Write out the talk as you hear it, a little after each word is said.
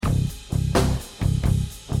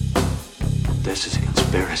This is a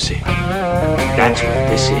conspiracy. That's what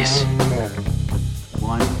this is.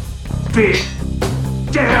 One big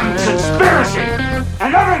damn conspiracy!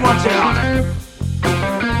 And everyone's in on it!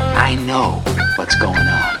 I know what's going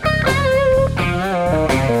on.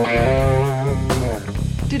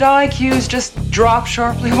 Did IQs just drop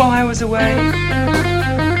sharply while I was away?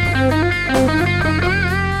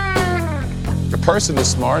 The person is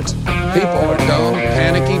smart. People are dumb,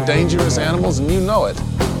 panicky, dangerous animals, and you know it.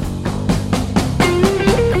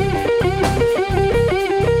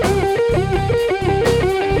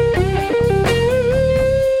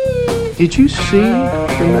 Did you see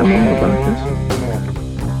the memo about this?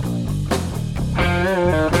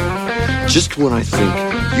 Just when I think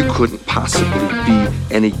you couldn't possibly be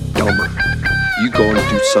any dumber, you go and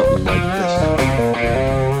do something like this.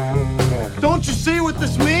 Don't you see what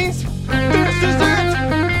this means? This is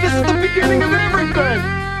it! This is the beginning of everything!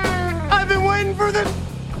 I've been waiting for this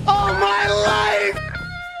all my life!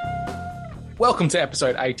 Welcome to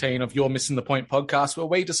episode 18 of You're Missing the Point podcast, where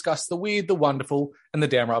we discuss the weird, the wonderful, and the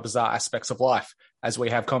downright bizarre aspects of life, as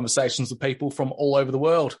we have conversations with people from all over the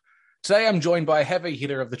world. Today, I'm joined by a heavy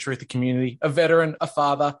hitter of the truther community, a veteran, a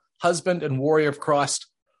father, husband, and warrior of Christ,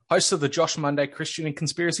 host of the Josh Monday Christian and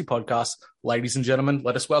Conspiracy podcast. Ladies and gentlemen,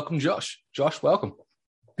 let us welcome Josh. Josh, welcome.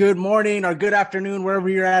 Good morning or good afternoon, wherever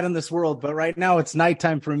you're at in this world. But right now, it's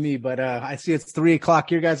nighttime for me. But I see it's 3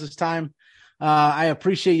 o'clock your guys' time. I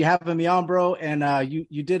appreciate you having me on, bro. And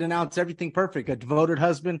you did announce everything perfect. A devoted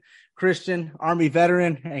husband, Christian, Army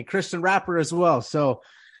veteran, and Christian rapper as well. So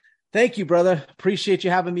thank you, brother. Appreciate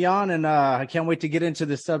you having me on. And I can't wait to get into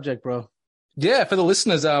this subject, bro. Yeah, for the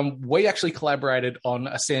listeners, we actually collaborated on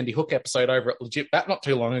a Sandy Hook episode over at Legit Bat not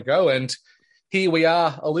too long ago. And here we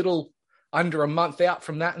are a little under a month out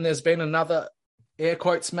from that. And there's been another air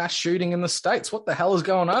quotes mass shooting in the States. What the hell is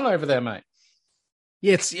going on over there, mate?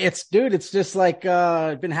 Yeah, dude, it's just like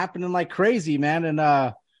been happening like crazy, man.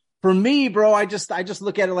 And for me, bro, I just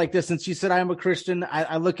look at it like this. Since you said I am a Christian,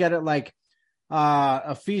 I look at it like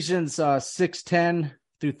Ephesians 6:10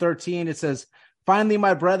 through 13. It says, "Finally,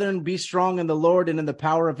 my brethren, be strong in the Lord and in the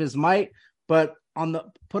power of his might, but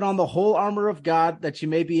put on the whole armor of God, that you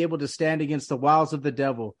may be able to stand against the wiles of the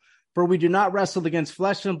devil. For we do not wrestle against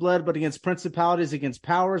flesh and blood, but against principalities, against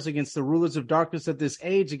powers, against the rulers of darkness of this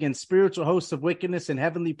age, against spiritual hosts of wickedness in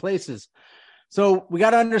heavenly places." So we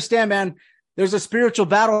got to understand, man, there's a spiritual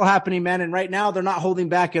battle happening, man. And right now they're not holding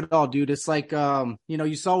back at all, dude. It's like,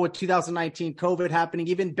 you saw with 2019 COVID happening,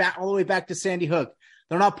 even back all the way back to Sandy Hook.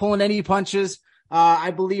 They're not pulling any punches.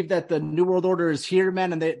 I believe that the New World Order is here,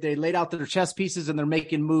 man. And they laid out their chess pieces and they're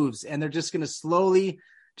making moves, and they're just going to slowly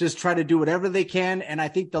just try to do whatever they can. And I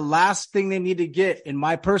think the last thing they need to get, in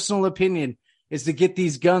my personal opinion, is to get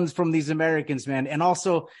these guns from these Americans, man. And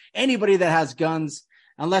also anybody that has guns,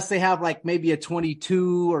 unless they have like maybe a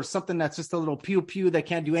 22 or something that's just a little pew-pew that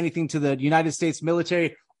can't do anything to the United States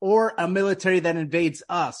military, or a military that invades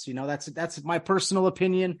us. That's my personal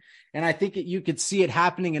opinion. And I think you could see it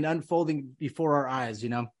happening and unfolding before our eyes,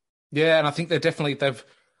 Yeah, and I think they've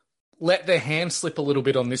let their hand slip a little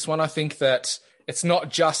bit on this one. I think that it's not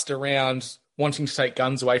just around wanting to take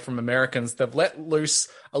guns away from Americans. They've let loose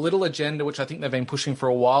a little agenda, which I think they've been pushing for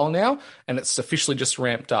a while now, and it's officially just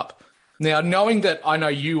ramped up. Now, knowing that I know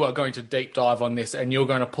you are going to deep dive on this and you're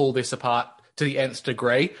going to pull this apart to the nth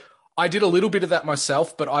degree, I did a little bit of that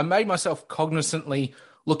myself, but I made myself cognizantly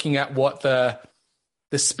looking at what the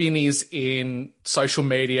spin is in social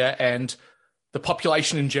media and the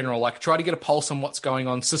population in general, like try to get a pulse on what's going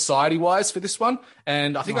on society-wise for this one.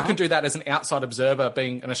 And I think I can do that as an outside observer,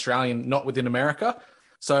 being an Australian, not within America.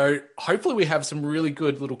 So hopefully we have some really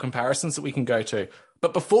good little comparisons that we can go to.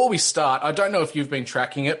 But before we start, I don't know if you've been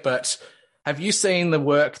tracking it, but have you seen the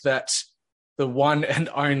work that the one and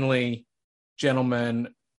only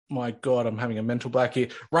gentleman, my God, I'm having a mental black here,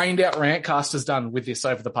 Rained Out Rantcast has done with this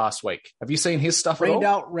over the past week? Have you seen his stuff at all? Rained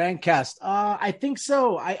Out Rantcast. I think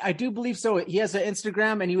so. I do believe so. He has an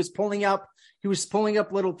Instagram, and he was pulling up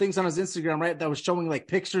little things on his Instagram, right? That was showing like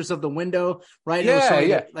pictures of the window, right?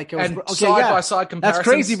 Yeah. Like it was, and okay, side-by-side comparisons. That's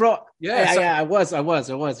crazy, bro. Yeah. I was.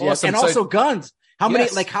 Awesome. Yeah. And also guns. How many,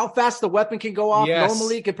 Yes. like how fast the weapon can go off Yes.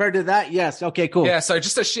 normally compared to that? Yes. Okay, cool. Yeah, so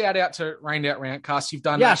just a shout out to Rained Out Rantcast. You've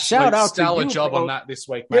done shout out to stellar you, job bro. on that this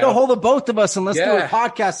week, mate. Get a hold of both of us and let's do a Yeah.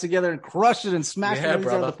 podcast together and crush it and smash it out of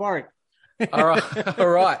the park. All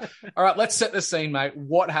right. Let's set the scene, mate.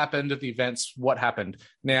 What happened at the events? What happened?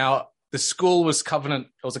 Now, the school was Covenant.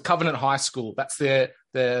 It was a Covenant High School. That's their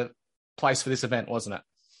place for this event, wasn't it?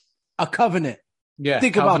 A Covenant. Yeah.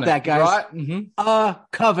 Think Covenant, about that, guys. Right? Mm-hmm. A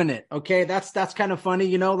Covenant. Okay. That's kind of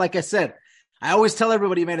funny. Like I said, I always tell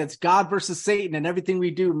everybody, man, it's God versus Satan and everything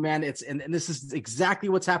we do, man. And this is exactly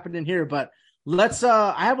what's happening here. But let's,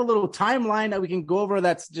 I have a little timeline that we can go over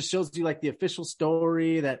that just shows you like the official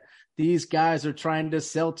story that these guys are trying to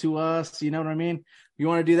sell to us. You know what I mean? You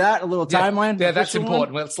want to do that? A little timeline? Yeah, that's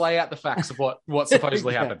important. Let's lay out the facts of what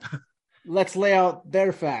supposedly happened. Let's lay out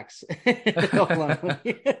their facts. Hold on.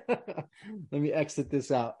 Let me exit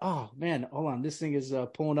this out. Oh man, hold on. This thing is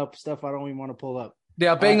pulling up stuff I don't even want to pull up.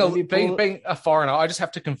 Now, being a foreigner, I just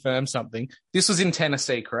have to confirm something. This was in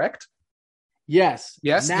Tennessee, correct? Yes.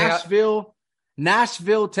 Yes. Nashville,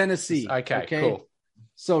 Tennessee. Okay, cool.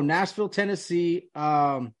 So Nashville, Tennessee.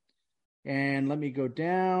 And let me go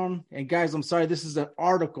down. And guys, I'm sorry, this is an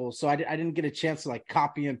article, so I didn't get a chance to like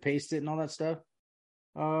copy and paste it and all that stuff.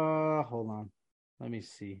 Hold on. Let me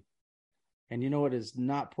see. And you know what is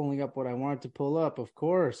not pulling up what I wanted to pull up, of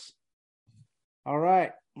course. All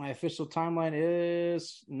right. My official timeline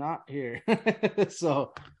is not here.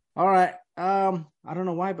 So, all right. I don't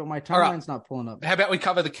know why, but my timeline's not pulling up. How about we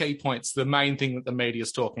cover the key points, the main thing that the media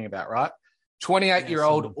is talking about, right?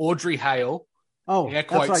 28-year-old Audrey Hale. Oh,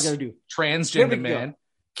 that's what I got to do. Transgender man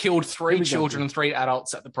killed 3 children and 3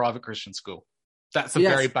 adults at the private Christian school. That's the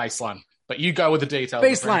very baseline. But you go with the details.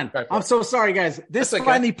 Baseline. I'm so sorry, guys. This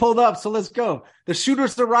finally pulled up, so let's go. The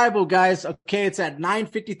shooter's arrival, guys. Okay, it's at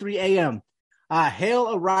 9:53 a.m.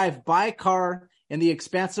 Hale arrived by car in the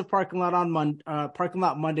expansive parking lot on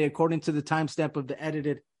Monday, according to the timestamp of the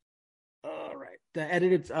edited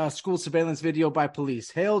school surveillance video by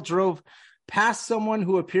police. Hale drove past someone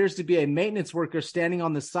who appears to be a maintenance worker standing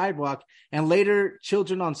on the sidewalk, and later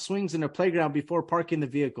children on swings in a playground before parking the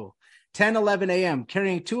vehicle. 10:11 a.m.,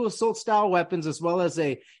 carrying 2 assault-style weapons as well as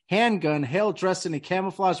a handgun, Hale, dressed in a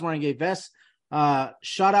camouflage, wearing a vest,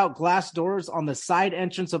 shot out glass doors on the side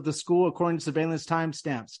entrance of the school, according to surveillance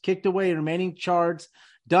timestamps, kicked away remaining charges,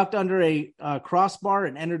 ducked under a crossbar,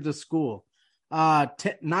 and entered the school.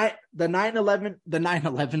 The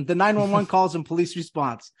 911 calls and police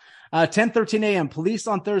response. 10:13 a.m., police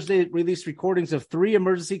on Thursday released recordings of 3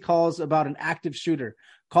 emergency calls about an active shooter.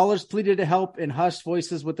 Callers pleaded to help in hushed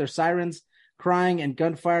voices with their sirens, crying, and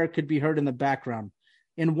gunfire could be heard in the background.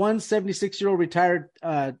 In one 76-year-old retired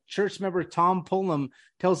church member, Tom Pullum,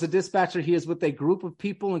 tells the dispatcher he is with a group of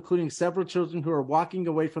people, including several children, who are walking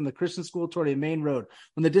away from the Christian school toward a main road.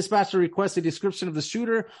 When the dispatcher requests a description of the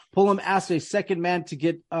shooter, Pullum asked a second man to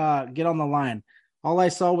get on the line. All I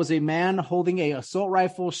saw was a man holding an assault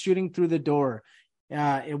rifle shooting through the door.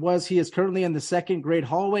 He is currently in the second grade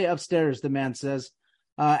hallway upstairs, the man says.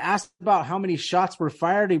 Asked about how many shots were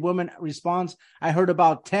fired, a woman responds, I heard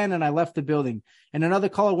about 10 and I left the building. And another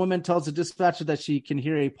call, a woman tells the dispatcher that she can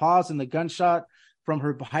hear a pause in the gunshot from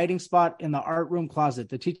her hiding spot in the art room closet.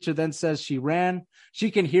 The teacher then says she ran.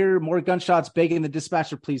 She can hear more gunshots, begging the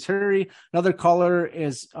dispatcher, please hurry. Another caller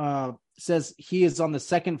says he is on the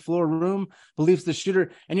second floor room, believes the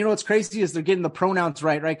shooter. And you know what's crazy is they're getting the pronouns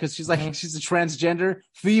right? Because she's like, she's a transgender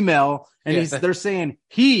female, and they're saying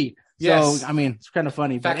he. Yes. So, I mean, it's kind of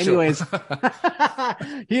funny. Factual. But anyways,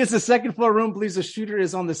 he is the second floor room, believes the shooter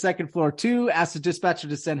is on the second floor too, asks the dispatcher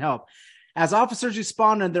to send help. As officers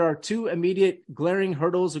respond, and there are 2 immediate glaring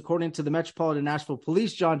hurdles, according to the Metropolitan Nashville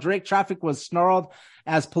Police. John Drake, traffic was snarled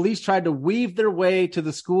as police tried to weave their way to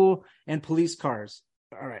the school and police cars.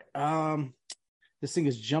 All right. This thing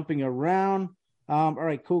is jumping around. All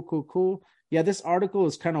right, cool. Yeah, this article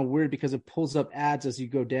is kind of weird because it pulls up ads as you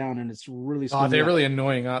go down, and it's really Oh, they're really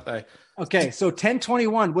annoying, aren't they? Okay, so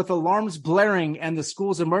 10:21, with alarms blaring and the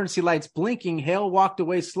school's emergency lights blinking, Hale walked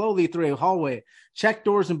away slowly through a hallway, checked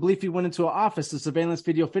doors, and believed he went into an office. The surveillance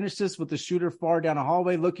video finishes with the shooter far down a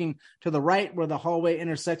hallway, looking to the right where the hallway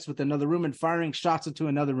intersects with another room and firing shots into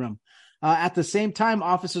another room. At the same time,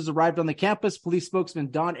 officers arrived on the campus. Police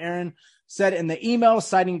spokesman Don Aaron said in the email,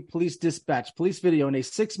 citing police dispatch, police video, in a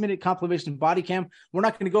 6-minute compilation body cam. We're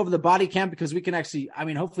not going to go over the body cam because we can actually,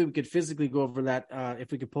 hopefully we could physically go over that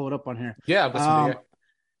if we could pull it up on here. Yeah.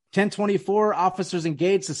 10:24, officers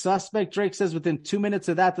engaged the suspect. Drake says within 2 minutes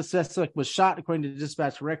of that, the suspect was shot, according to the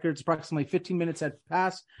dispatch records. Approximately 15 minutes had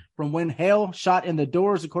passed from when Hale shot in the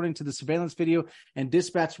doors, according to the surveillance video and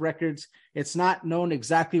dispatch records. It's not known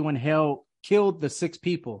exactly when Hale killed the 6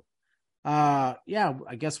 people. I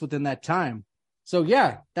guess within that time. So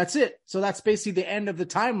yeah, that's it. So that's basically the end of the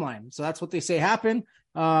timeline. So that's what they say happened.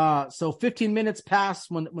 So 15 minutes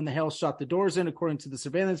passed when the Hale shot the doors in, according to the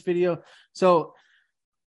surveillance video. So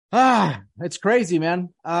it's crazy, man.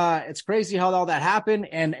 It's crazy how all that happened.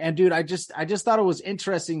 And dude, I just thought it was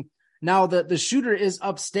interesting. Now the shooter is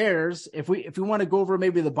upstairs. If we want to go over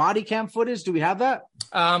maybe the body cam footage, do we have that?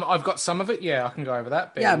 I've got some of it. Yeah, I can go over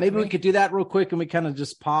that. Maybe we could do that real quick, and we kind of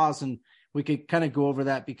just pause and we could kind of go over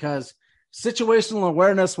that because situational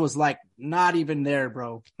awareness was like not even there,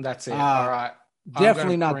 bro. That's it. All right.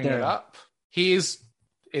 Definitely not there. It up.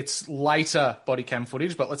 It's later body cam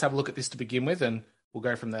footage, but let's have a look at this to begin with and we'll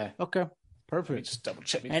go from there. Okay. Perfect. Just double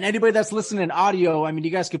check. And anybody that's listening in audio, I mean,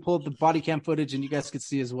 you guys could pull up the body cam footage and you guys could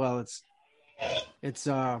see as well. It's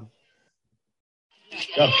Go.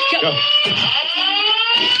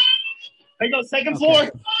 There you go, second floor.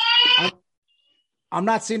 I'm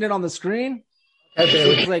not seeing it on the screen.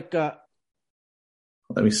 Okay, it's like let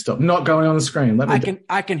me stop. Not going on the screen.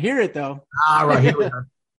 I can hear it though. Right, here we go.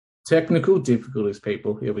 Technical difficulties,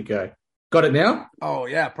 people. Here we go. Got it now? Oh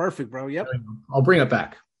yeah, perfect, bro. Yep. I'll bring it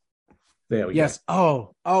back. There we go. Yes.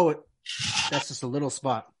 That's just a little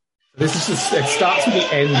spot. This is just, it starts with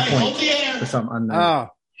the end point for some unknown.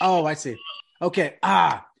 Oh, I see. Okay.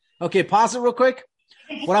 Okay. Pause it real quick.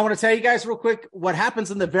 What I want to tell you guys real quick, what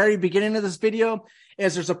happens in the very beginning of this video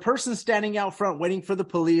is there's a person standing out front waiting for the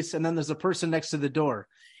police. And then there's a person next to the door.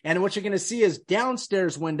 And what you're going to see is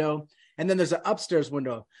downstairs window. And then there's an upstairs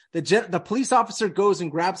window. The police officer goes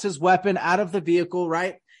and grabs his weapon out of the vehicle,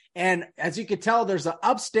 right? And as you can tell, there's an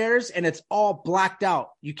upstairs and it's all blacked out.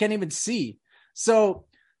 You can't even see. So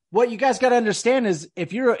what you guys got to understand is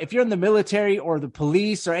if you're in the military or the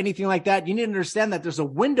police or anything like that, you need to understand that there's a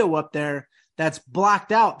window up there that's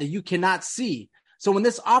blacked out that you cannot see. So when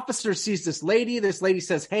this officer sees this lady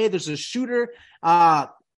says, hey, there's a shooter.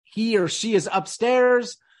 He or she is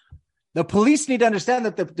upstairs. The police need to understand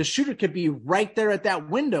that the shooter could be right there at that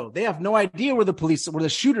window. They have no idea where the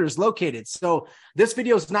shooter is located. So this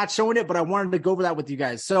video is not showing it, but I wanted to go over that with you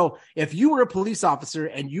guys. So if you were a police officer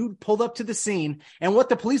and you pulled up to the scene, and what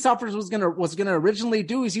the police officer was gonna originally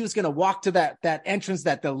do is he was gonna walk to that entrance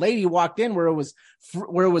that the lady walked in where it was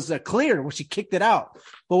clear, where she kicked it out.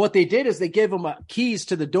 But what they did is they gave them keys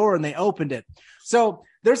to the door and they opened it. So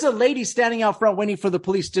there's a lady standing out front waiting for the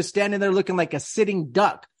police, just standing there looking like a sitting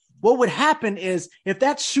duck. What would happen is if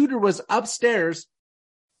that shooter was upstairs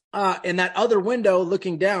in that other window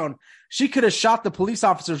looking down, she could have shot the police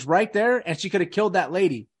officers right there and she could have killed that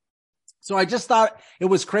lady. So I just thought it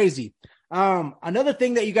was crazy. Another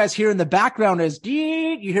thing that you guys hear in the background is,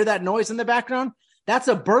 you hear that noise in the background? That's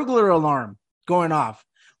a burglar alarm going off.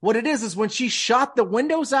 What it is when she shot the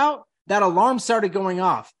windows out, that alarm started going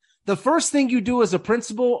off. The first thing you do as a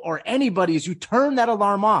principal or anybody is you turn that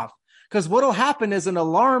alarm off. Because what will happen is an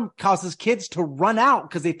alarm causes kids to run out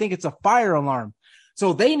because they think it's a fire alarm.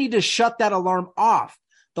 So they need to shut that alarm off.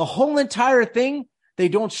 The whole entire thing, they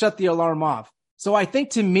don't shut the alarm off. So I think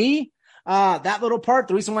to me, that little part,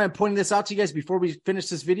 the reason why I'm pointing this out to you guys before we finish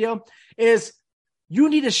this video is you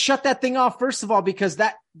need to shut that thing off, first of all, because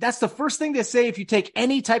that's the first thing they say if you take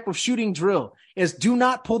any type of shooting drill is do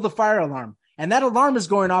not pull the fire alarm. And that alarm is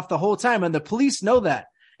going off the whole time. And the police know that.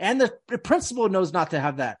 And the principal knows not to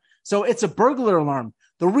have that. So it's a burglar alarm.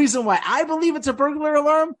 The reason why I believe it's a burglar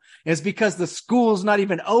alarm is because the school's not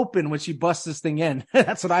even open when she busts this thing in.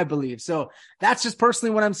 That's what I believe. So that's just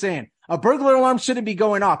personally what I'm saying. A burglar alarm shouldn't be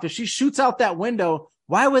going off. If she shoots out that window,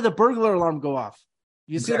 why would the burglar alarm go off?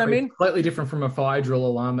 You see what I mean? Slightly different from a fire drill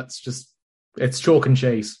alarm. It's chalk and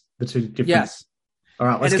cheese. The two different. Yes. All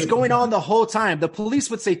right. And it's going on the whole time. The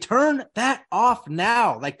police would say, turn that off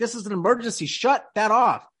now. Like this is an emergency. Shut that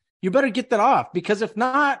off. You better get that off because if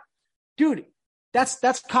not, dude,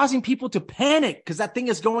 that's causing people to panic because that thing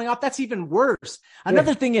is going off. That's even worse.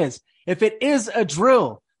 Another thing is, if it is a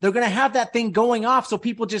drill, they're going to have that thing going off. So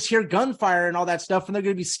people just hear gunfire and all that stuff. And they're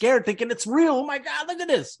going to be scared thinking it's real. Oh my God, look at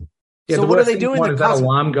this. Yeah, so what are they doing? That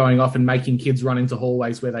alarm going off and making kids run into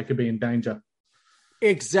hallways where they could be in danger.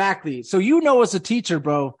 Exactly. So, as a teacher,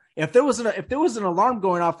 bro, if there was an alarm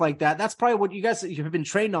going off like that, that's probably what you have been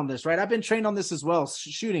trained on this, right? I've been trained on this as well.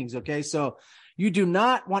 Shootings. Okay. So you do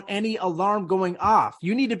not want any alarm going off.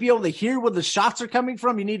 You need to be able to hear where the shots are coming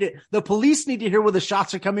from. The police need to hear where the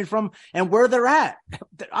shots are coming from and where they're at.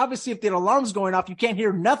 Obviously, if the alarm's going off, you can't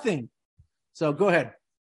hear nothing. So go ahead.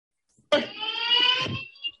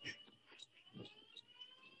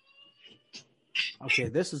 Okay,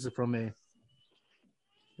 this is from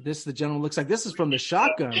the gentleman looks like this is from the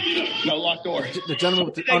shotgun. No, locked door. The gentleman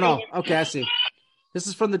with oh no. Okay, I see. This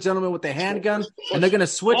is from the gentleman with the handgun, and they're going to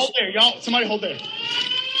switch. Hold there, y'all. Somebody hold there.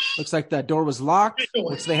 Looks like that door was locked,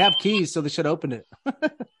 which they have keys, so they should open it.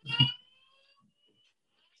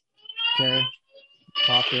 Okay.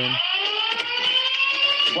 Pop in.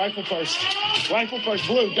 Rifle first. Rifle first.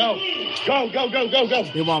 Blue, go. Go, go, go, go, go.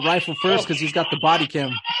 They want rifle first because he's got the body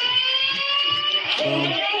cam. Move.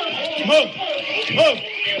 Move.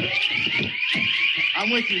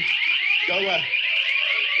 I'm with you. Go left.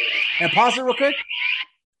 And pause it real quick.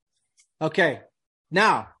 Okay.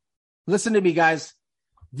 Now, Listen to me, guys.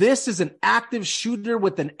 This is an active shooter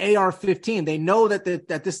with an AR-15. They know that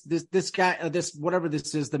this guy, this whatever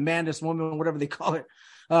this is, the man, this woman, whatever they call it.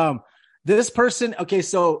 This person. Okay,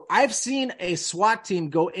 so I've seen a SWAT team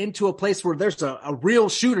go into a place where there's a real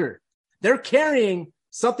shooter. They're carrying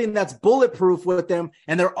something that's bulletproof with them,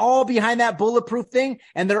 and they're all behind that bulletproof thing,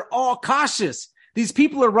 and they're all cautious. These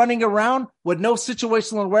people are running around with no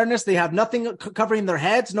situational awareness. They have nothing covering their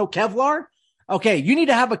heads, no Kevlar. Okay, you need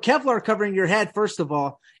to have a Kevlar covering your head, first of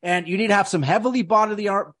all, and you need to have some heavily body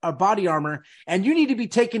armor, and you need to be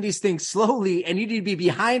taking these things slowly, and you need to be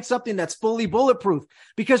behind something that's fully bulletproof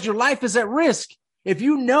because your life is at risk. If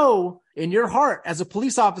you know in your heart as a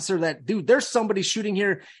police officer that, dude, there's somebody shooting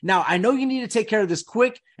here. Now, I know you need to take care of this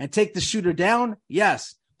quick and take the shooter down.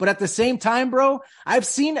 Yes. But at the same time, bro, I've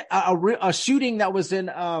seen a shooting that was in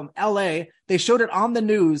LA. They showed it on the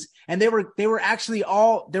news, and they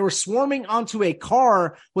were swarming onto a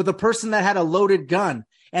car with a person that had a loaded gun.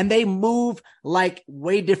 And they move like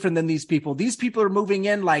way different than these people. These people are moving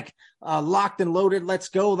in like locked and loaded. Let's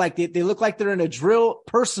go. Like they look like they're in a drill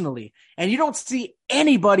personally. And you don't see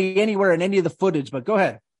anybody anywhere in any of the footage, but go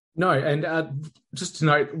ahead. No, and just to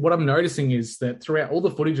note, what I'm noticing is that throughout all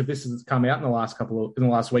the footage of this that's come out in the last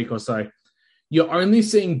week or so, you're only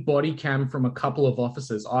seeing body cam from a couple of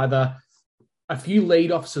officers. Either a few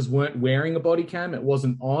lead officers weren't wearing a body cam, it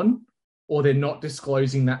wasn't on, or they're not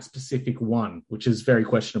disclosing that specific one, which is very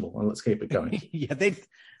questionable. And let's keep it going. Yeah, they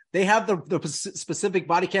have the specific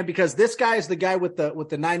body cam because this guy is the guy with the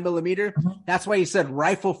 9mm. Mm-hmm. That's why he said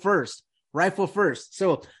rifle first.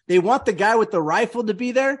 So they want the guy with the rifle to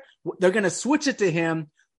be there. They're going to switch it to him,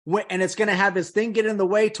 and it's going to have his thing get in the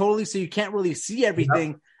way totally, so you can't really see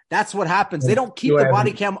everything. Yep. That's what happens. They don't keep the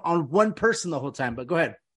body cam on one person the whole time. But go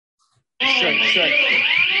ahead. Sure.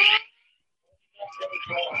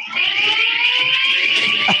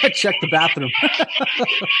 Check the bathroom.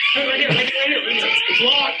 It's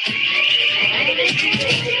locked.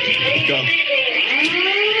 Go.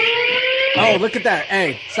 Oh, look at that.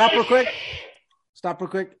 Hey, stop real quick.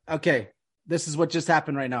 Okay. This is what just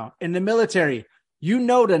happened right now. In the military, you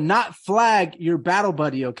know to not flag your battle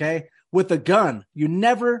buddy, okay? With a gun. You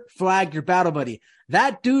never flag your battle buddy.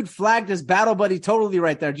 That dude flagged his battle buddy totally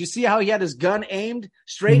right there. Did you see how he had his gun aimed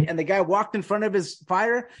straight and the guy walked in front of his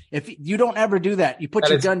fire? You don't ever do that. You put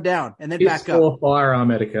your gun down and then back up.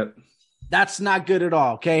 Firearm etiquette. That's not good at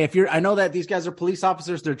all. Okay. I know that these guys are police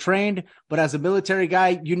officers. They're trained, but as a military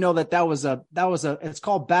guy, you know that was it's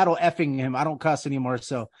called battle effing him. I don't cuss anymore.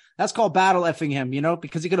 So that's called battle effing him,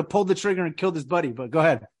 because he could have pulled the trigger and killed his buddy, but go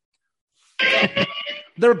ahead.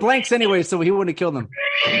 They're blanks anyway, so he wouldn't have killed them.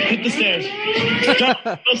 Hit the stairs. Go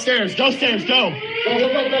stairs. Go. Go.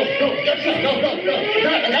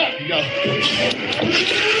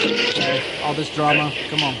 Okay, all this drama.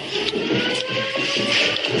 Come on.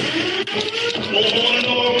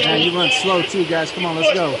 Man, you run slow too, guys. Come on,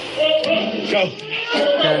 let's go. Go.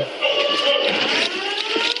 Okay.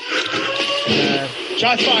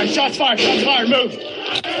 Shots fired. Move.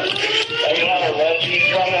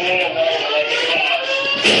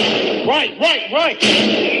 Right.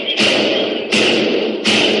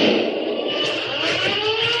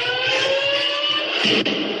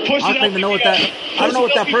 I don't even know what that. I don't know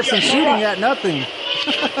what that person's shooting at. Nothing.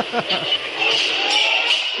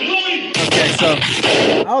 Okay, so.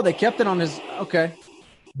 Oh, they kept it on his. Okay.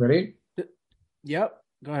 Ready? Yep.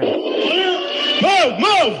 Go ahead.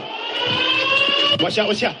 Move! Watch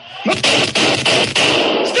out! Stop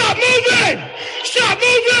moving!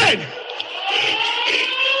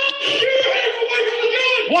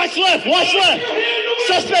 Watch left!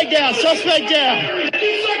 Suspect down!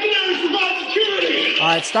 All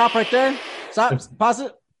right, stop right there. Stop. Pause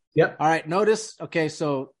it. Yep. All right, notice. Okay,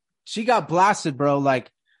 so she got blasted, bro. Like,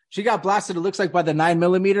 she got blasted, it looks like, by the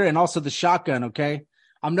 9mm and also the shotgun, okay?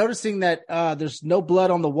 I'm noticing that there's no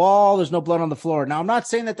blood on the wall. There's no blood on the floor. Now, I'm not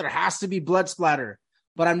saying that there has to be blood splatter,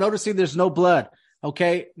 but I'm noticing there's no blood,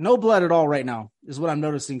 okay? No blood at all right now is what I'm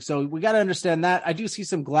noticing. So we got to understand that. I do see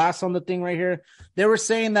some glass on the thing right here. They were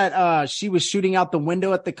saying that she was shooting out the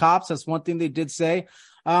window at the cops. That's one thing they did say.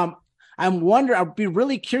 I'd be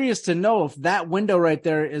really curious to know if that window right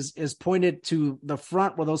there is pointed to the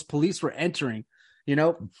front where those police were entering,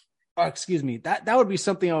 excuse me. That would be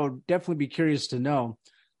something I would definitely be curious to know.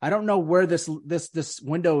 I don't know where this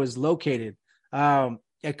window is located.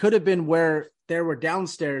 It could have been where they were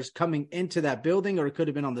downstairs coming into that building, or it could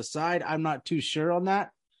have been on the side. I'm not too sure on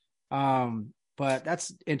that. But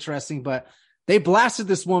that's interesting. But they blasted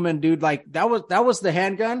this woman, dude. Like that was the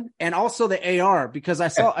handgun and also the AR, because I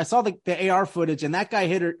saw the AR footage, and that guy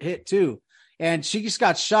hit too, and she just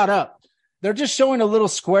got shot up. they're just showing a little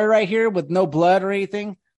square right here with no blood or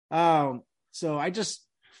anything. So I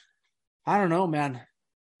don't know, man.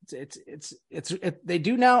 They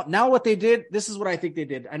do now what they did. This is what I think they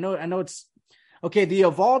did. I know it's okay. The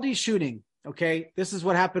Uvalde shooting. Okay. This is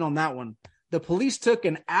what happened on that one. The police took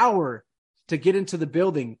an hour to get into the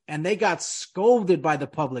building and they got scolded by the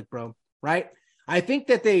public, bro. Right. I think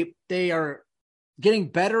that they are getting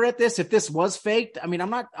better at this. If this was faked, I mean, I'm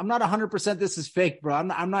not 100% this is fake, bro.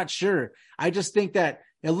 I'm not sure. I just think that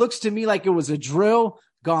it looks to me like it was a drill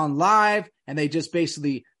gone live and they just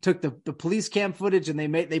basically took the police cam footage and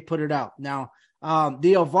they put it out. Now, the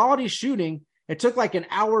Uvalde shooting, it took like an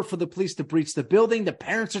hour for the police to breach the building. The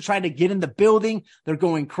parents are trying to get in the building. They're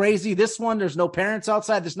going crazy. This one, there's no parents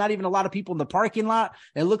outside. There's not even a lot of people in the parking lot.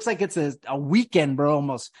 It looks like it's a weekend, bro,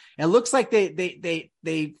 almost. It looks like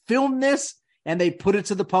they filmed this and they put it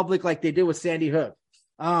to the public like they did with Sandy Hook.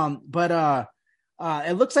 But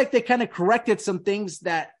it looks like they kind of corrected some things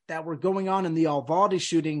that were going on in the Uvalde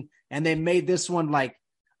shooting, and they made this one like,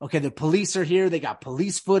 okay, the police are here. They got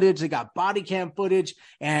police footage. They got body cam footage,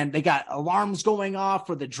 and they got alarms going off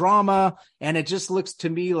for the drama. And it just looks to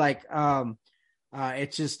me like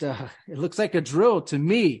it looks like a drill to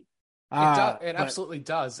me. It absolutely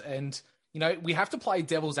does. And, we have to play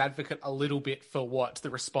devil's advocate a little bit for what the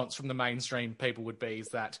response from the mainstream people would be, is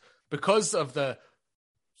that because of the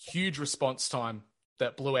huge response time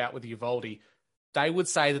that blew out with Uvalde, they would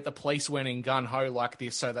say that the police went in gun-ho like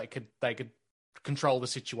this so they could control the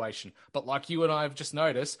situation. But like you and I have just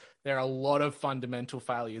noticed, there are a lot of fundamental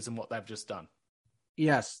failures in what they've just done.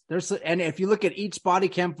 Yes, and if you look at each body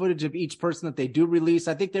cam footage of each person that they do release,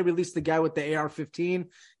 I think they released the guy with the AR-15.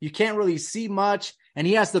 You can't really see much, and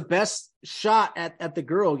he has the best shot at the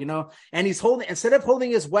girl, and he's instead of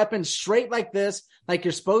holding his weapon straight like this, like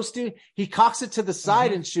you're supposed to, he cocks it to the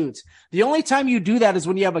side and shoots. The only time you do that is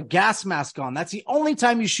when you have a gas mask on. That's the only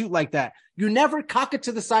time you shoot like that. You never cock it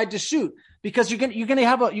to the side to shoot because you're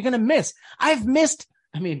gonna miss. I've missed.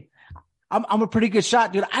 I mean, I'm a pretty good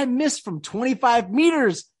shot, dude. I missed from 25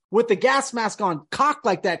 meters with the gas mask on, cocked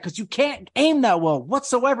like that, because you can't aim that well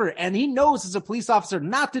whatsoever. And he knows as a police officer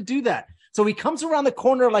not to do that. So he comes around the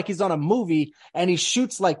corner like he's on a movie and he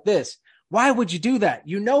shoots like this. Why would you do that?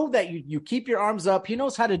 You know that you keep your arms up. He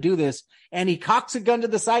knows how to do this. And he cocks a gun to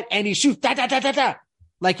the side and he shoots. Da, da, da, da, da.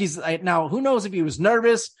 Like he's like, now who knows if he was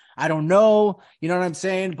nervous? I don't know. You know what I'm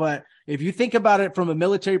saying? But if you think about it from a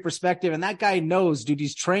military perspective, and that guy knows, dude,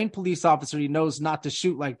 he's trained police officer. He knows not to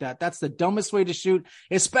shoot like that. That's the dumbest way to shoot,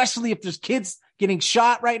 especially if there's kids getting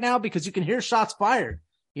shot right now, because you can hear shots fired.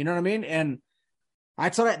 You know what I mean? And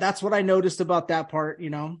that's what I noticed about that part,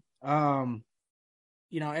 and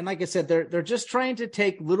like I said, they're just trying to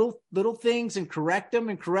take little things and correct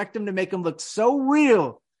them to make them look so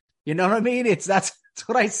real. You know what I mean? That's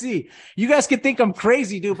what I see. You guys can think I'm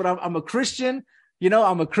crazy, dude, but I'm a Christian.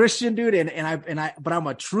 I'm a Christian, dude, but I'm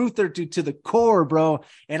a truther to the core, bro.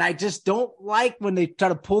 And I just don't like when they try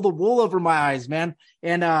to pull the wool over my eyes, man.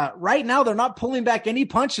 And right now they're not pulling back any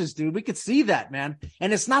punches, dude. We could see that, man.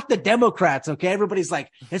 And it's not the Democrats, okay? Everybody's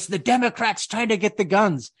like, it's the Democrats trying to get the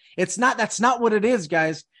guns. It's not. That's not what it is,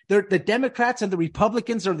 guys. The Democrats and the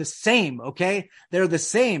Republicans are the same, okay? They're the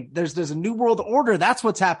same. There's a new world order. That's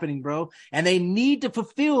what's happening, bro. And they need to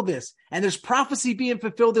fulfill this. And there's prophecy being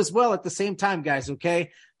fulfilled as well at the same time, guys,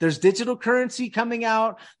 okay? There's digital currency coming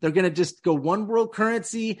out. They're going to just go one world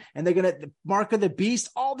currency, and they're going to mark of the beast.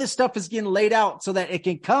 All this stuff is getting laid out so that it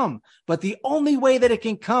can come. But the only way that it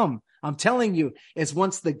can come, I'm telling you, is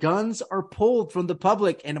once the guns are pulled from the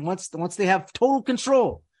public, and once they have total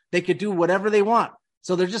control, they could do whatever they want.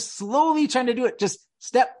 So they're just slowly trying to do it, just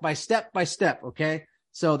step by step by step. Okay.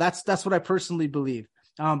 So that's what I personally believe.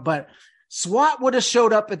 But SWAT would have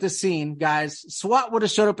showed up at the scene, guys. SWAT would have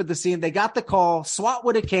showed up at the scene. They got the call. SWAT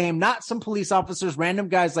would have came, not some police officers, random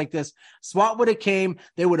guys like this. SWAT would have came.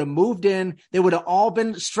 They would have moved in. They would have all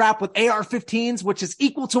been strapped with AR-15s, which is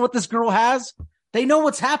equal to what this girl has. They know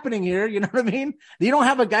what's happening here. You know what I mean? You don't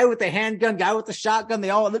have a guy with a handgun, guy with a shotgun. They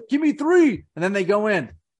all give me 3. And then they go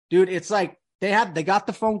in, dude. It's like, they got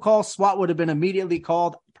the phone call. SWAT would have been immediately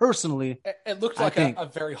called. Personally, it looked like a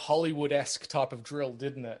very Hollywood-esque type of drill,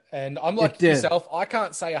 didn't it? And I'm like yourself, I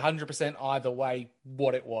can't say 100% either way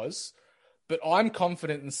what it was, but I'm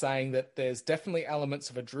confident in saying that there's definitely elements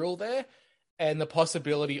of a drill there and the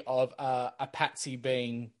possibility of a patsy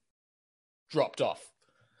being dropped off.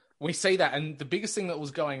 We see that, and the biggest thing that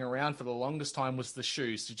was going around for the longest time was the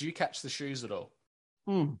shoes. Did you catch the shoes at all?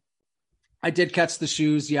 I did catch the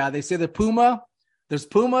shoes. Yeah, they say the Puma. There's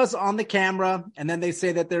Pumas on the camera, and then they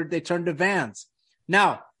say that they turned to Vans.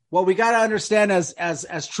 Now, what we got to understand as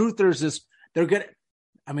truthers is they're good.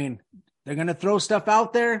 I mean, They're going to throw stuff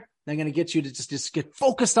out there. They're going to get you to just get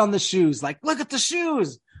focused on the shoes. Like, look at the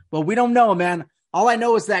shoes. Well, we don't know, man. All I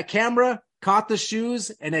know is that camera caught the shoes,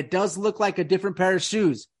 and it does look like a different pair of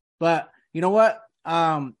shoes. But you know what?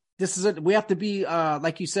 We have to be,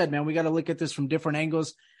 like you said, man, we got to look at this from different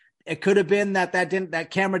angles. It could have been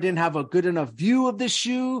that camera didn't have a good enough view of the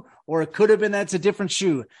shoe, or it could have been that it's a different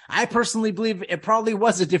shoe. I personally believe it probably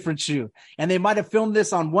was a different shoe, and they might have filmed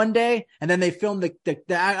this on one day, and then they filmed the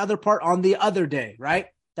other part on the other day, right?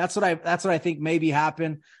 That's what I think maybe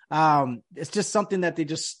happened. It's just something that they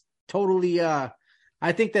just totally.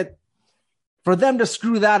 I think that for them to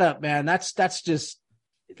screw that up, man, that's just.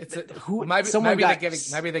 Maybe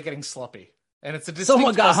they're getting sloppy. And it's a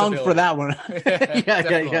someone got hung for that one.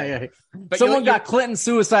 Yeah. But someone got Clinton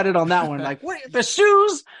suicided on that one. Like, what? The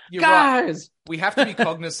shoes, guys. Right. We have to be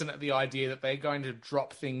cognizant of the idea that they're going to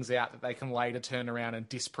drop things out that they can later turn around and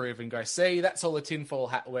disprove and go, see, that's all a tinfoil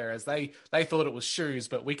hat. Whereas they thought it was shoes,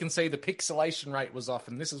 but we can see the pixelation rate was off,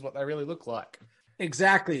 and this is what they really look like.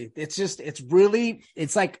 Exactly.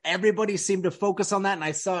 It's like everybody seemed to focus on that, and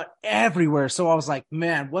I saw it everywhere. So I was like,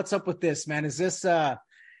 man, what's up with this, man? Is this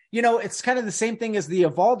it's kind of the same thing as the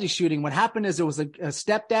Uvalde shooting. What happened is it was a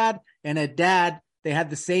stepdad and a dad. They had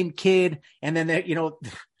the same kid. And then, the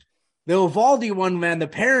Uvalde one, man, the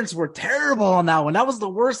parents were terrible on that one. That was the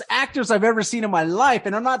worst actors I've ever seen in my life.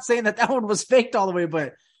 And I'm not saying that one was faked all the way,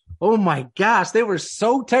 but oh my gosh, they were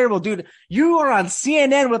so terrible, dude. You are on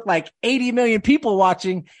CNN with like 80 million people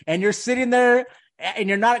watching, and you're sitting there and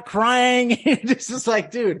you're not crying. It's just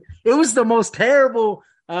like, dude, it was the most terrible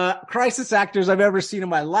crisis actors I've ever seen in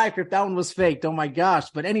my life. If that one was faked, oh my gosh.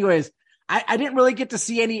 But anyways, I didn't really get to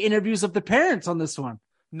see any interviews of the parents on this one.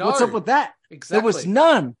 No. What's up with that? Exactly. There was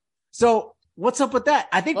none. So what's up with that?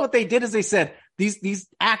 I think what they did is they said, these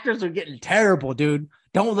actors are getting terrible, dude.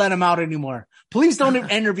 Don't let them out anymore. Please don't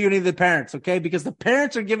interview any of the parents, okay? Because the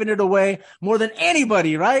parents are giving it away more than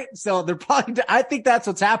anybody, right? So they're probably, I think that's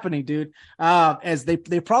what's happening, dude. As they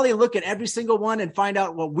probably look at every single one and find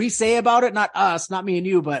out what we say about it, not us, not me and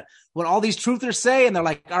you, but what all these truthers say. And they're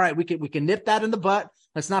like, all right, we can nip that in the butt.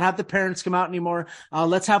 Let's not have the parents come out anymore.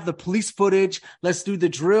 Let's have the police footage. Let's do the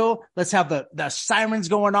drill. Let's have the sirens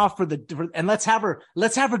going off and let's have her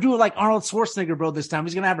do it like Arnold Schwarzenegger, bro, this time.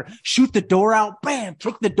 He's going to have her shoot the door out, bam,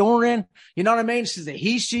 kick the door in. You know what I mean? She's a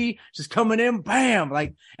she, she's coming in, bam,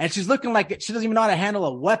 like, and she's looking like she doesn't even know how to handle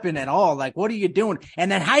a weapon at all. Like, what are you doing?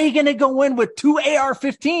 And then how are you going to go in with 2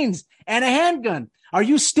 AR-15s and a handgun? Are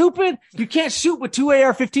you stupid? You can't shoot with 2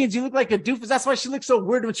 AR-15s. You look like a doofus. That's why she looked so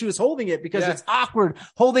weird when she was holding it, because it's awkward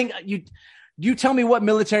holding you. You tell me what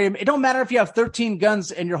military. It don't matter if you have 13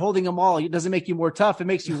 guns and you're holding them all. It doesn't make you more tough. It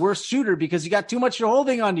makes you worse shooter because you got too much you're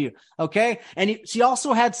holding on you. Okay. And she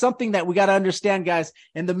also had something that we got to understand, guys.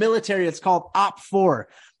 In the military, it's called OPT-4.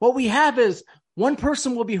 What we have is one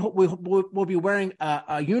person will be wearing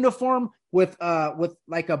a uniform with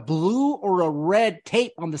like a blue or a red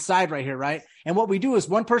tape on the side right here, right? And what we do is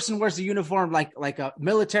one person wears the uniform like a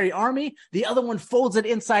military army, the other one folds it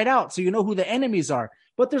inside out so you know who the enemies are.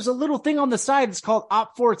 But there's a little thing on the side. It's called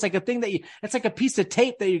OPT-4. It's like a thing it's like a piece of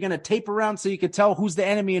tape that you're going to tape around so you can tell who's the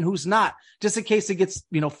enemy and who's not, just in case it gets,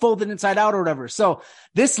 folded inside out or whatever. So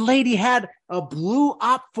this lady had a blue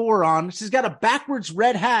OPT-4 on. She's got a backwards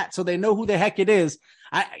red hat so they know who the heck it is.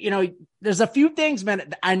 There's a few things,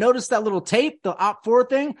 man. I noticed that little tape, the OPT-4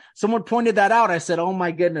 thing. Someone pointed that out. I said, oh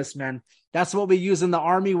my goodness, man. That's what we use in the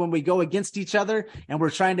Army when we go against each other and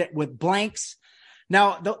we're trying to, with blanks.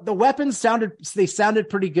 Now, the weapons sounded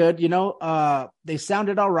pretty good, they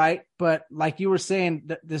sounded all right. But like you were saying,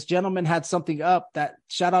 this gentleman had something up. That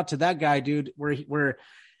shout out to that guy, dude, where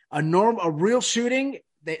a real shooting,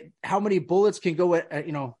 how many bullets can go at,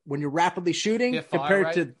 when you're rapidly shooting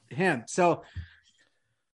compared to him. So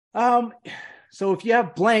if you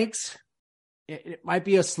have blanks, it might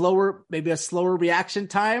be maybe a slower reaction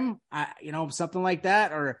time, something like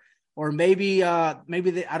that, or maybe I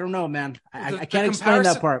don't know, man. I can't explain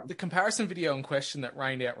that part. The comparison video in question that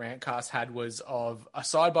Rained Out Rantcast had was of a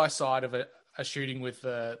side by side of a shooting with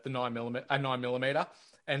the 9mm,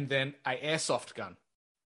 and then a airsoft gun.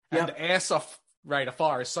 And the airsoft rate of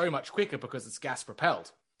fire is so much quicker because it's gas propelled.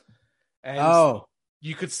 And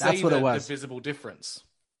you could see the visible difference.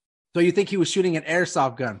 So you think he was shooting an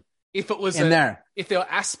airsoft gun? If it was if there were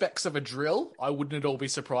aspects of a drill, I wouldn't at all be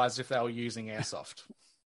surprised if they were using airsoft.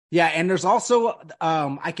 Yeah, and there's also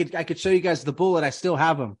I could show you guys the bullet. I still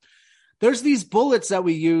have them. There's these bullets that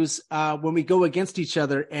we use when we go against each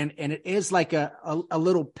other, and it is like a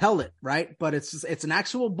little pellet, right? But it's an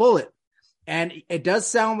actual bullet, and it doesn't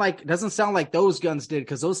sound like those guns did,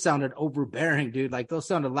 because those sounded overbearing, dude. Like those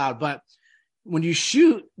sounded loud. But when you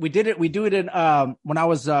shoot, we do it in when I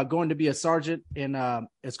was going to be a sergeant in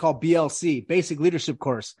it's called BLC, basic leadership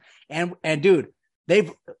course. And dude,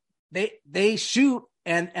 they shoot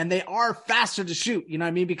and they are faster to shoot, you know what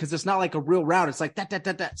I mean? Because it's not like a real round. It's like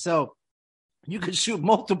that. So you could shoot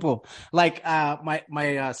multiple. Like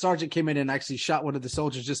my sergeant came in and actually shot one of the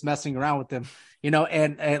soldiers just messing around with them, you know,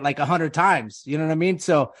 and like 100 times, you know what I mean?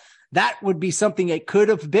 So that would be something it could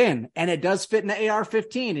have been. And it does fit in the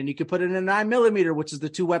AR-15, and you could put it in a 9mm, which is the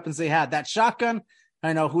two weapons they had. That shotgun,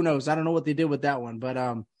 I know, who knows? I don't know what they did with that one.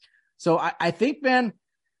 But so I think, man,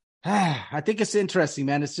 I think it's interesting,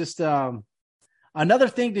 man. It's just another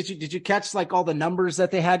thing. Did you catch like all the numbers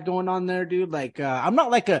that they had going on there, dude? Like I'm not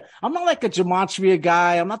like a gematria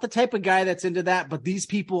guy. I'm not the type of guy that's into that, but these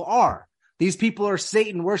people are. These people are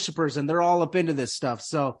Satan worshipers, and they're all up into this stuff.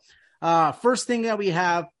 So first thing that we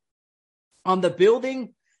have on the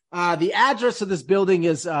building, the address of this building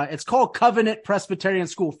is it's called Covenant Presbyterian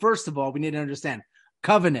School. First of all, we need to understand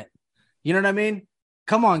Covenant. You know what I mean?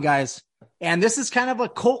 Come on, guys. And this is kind of a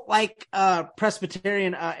cult-like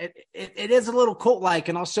Presbyterian. It is a little cult-like,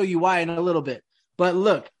 and I'll show you why in a little bit. But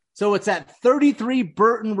look, so it's at 33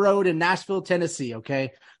 Burton Road in Nashville, Tennessee,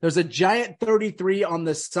 okay? There's a giant 33 on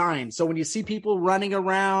the sign. So when you see people running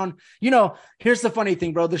around, you know, here's the funny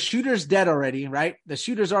thing, bro. The shooter's dead already, right? The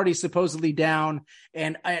shooter's already supposedly down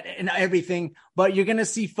and everything. But you're going to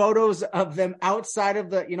see photos of them outside of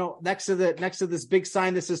the, you know, next to this big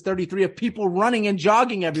sign that says 33 of people running and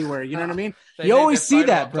jogging everywhere. You know what I mean? You always see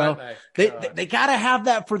that, bro. They got to have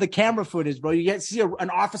that for the camera footage, bro. You get to see an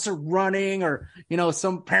officer running or, you know,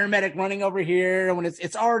 some paramedic running over here when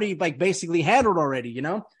it's already like basically handled already, you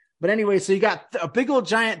know? But anyway, so you got a big old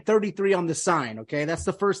giant 33 on the sign. Okay. That's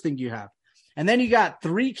the first thing you have. And then you got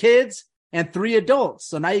 3 kids and 3 adults.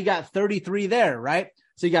 So now you got 33 there, right?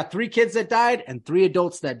 So you got 3 kids that died and 3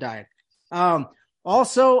 adults that died.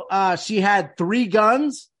 Also, she had 3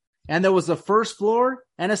 guns, and there was a first floor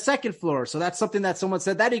and a second floor. So that's something that someone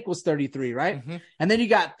said that equals 33, right? Mm-hmm. And then you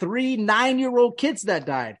got 3 9-year-old kids that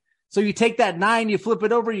died. So you take that 9, you flip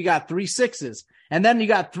it over, you got 3 6s. And then you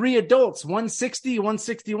got 3 adults, 160,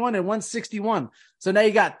 161, and 161. So now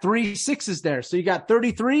you got 3 6s there. So you got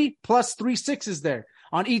 33 plus 3 6s there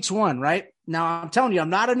on each one, right? Now I'm telling you, I'm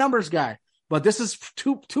not a numbers guy, but this is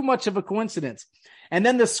too much of a coincidence. And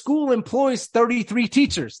then the school employs 33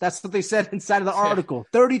 teachers. That's what they said inside of the article.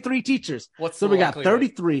 33 teachers. So we got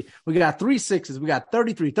 33. We got 3 6s. We got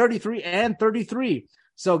 33, 33, and 33.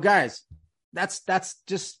 So guys, that's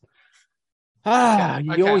just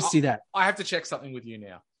you always see that. I have to check something with you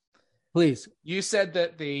now. Please. You said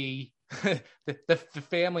that the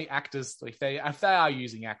family actors, if they are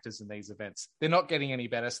using actors in these events, they're not getting any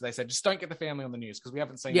better. So they said, just don't get the family on the news because we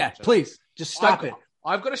haven't seen. Yeah, please, just stop it.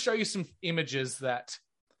 I've got to show you some images that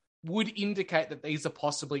would indicate that these are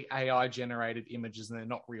possibly AI generated images and they're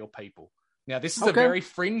not real people. Now, this is a very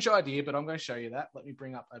fringe idea, but I'm going to show you that. Let me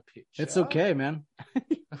bring up a picture. It's okay, man.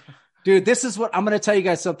 Dude, this is what I'm going to tell you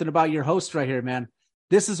guys something about your host right here, man.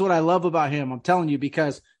 This is what I love about him. I'm telling you,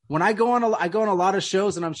 because when I go on a lot of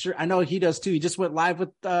shows, and I know he does too. He just went live with,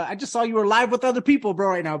 I just saw you were live with other people, bro,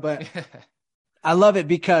 right now, but I love it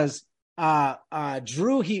because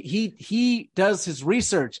Drew, he does his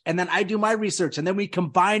research, and then I do my research, and then we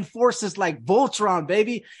combine forces like Voltron,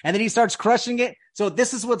 baby, and then he starts crushing it. So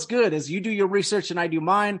this is what's good, is you do your research and I do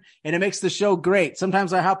mine, and it makes the show great.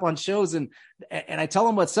 Sometimes I hop on shows and I tell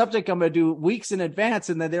them what subject I'm going to do weeks in advance,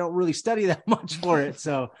 and then they don't really study that much for it.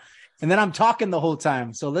 So, and then I'm talking the whole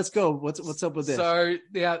time. So let's go. What's up with this? So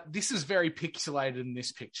yeah, this is very pixelated in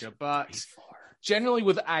this picture, but generally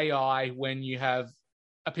with AI, when you have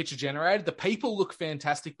a picture generated, the people look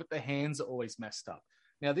fantastic, but the hands are always messed up.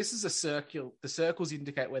 Now, this is a circle. The circles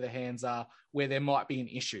indicate where the hands are, where there might be an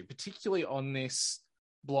issue, particularly on this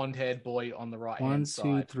blonde-haired boy on the right-hand side.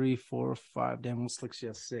 1, 2, 3, 4, 5. Damn, looks like she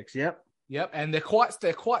has 6. Yep. And they're quite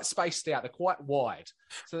spaced out. They're quite wide.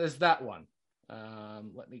 So there's that one.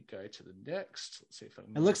 Let me go to the next. Let's see if I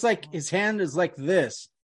can. It looks like his hand is like this.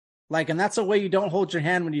 And that's a way you don't hold your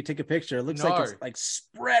hand when you take a picture. It looks like it's like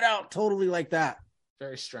spread out totally like that.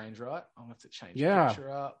 Very strange, right? I'm going to have to change the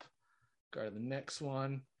picture up. Go to the next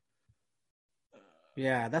one.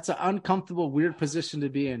 Yeah, that's an uncomfortable, weird position to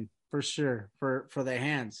be in, for sure, for the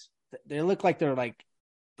hands. They look like they're like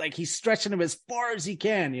he's stretching them as far as he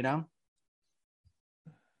can, you know?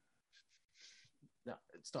 No,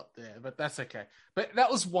 it's not there, but that's okay. But that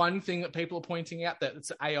was one thing that people are pointing out, that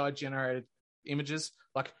it's AI-generated images.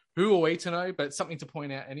 Like, who are we to know? But it's something to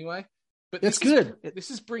point out anyway. But it's good. This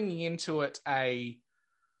is bringing into it a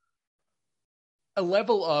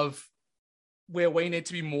level of where we need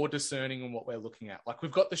to be more discerning in what we're looking at. Like,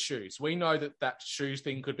 we've got the shoes. We know that shoes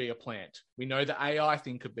thing could be a plant. We know the AI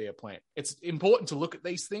thing could be a plant. It's important to look at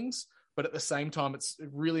these things, but at the same time, it's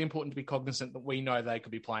really important to be cognizant that we know they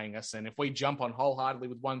could be playing us. And if we jump on wholeheartedly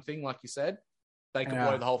with one thing, like you said, they could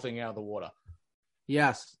blow the whole thing out of the water.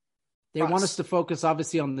 Yes. They want us to focus,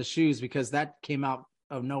 obviously, on the shoes because that came out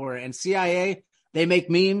of nowhere. And CIA, they make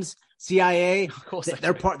memes. CIA, Of course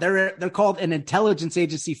they're called an intelligence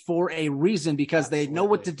agency for a reason because they know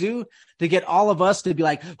what to do to get all of us to be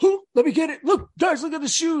like, let me get it. Look, guys, look at the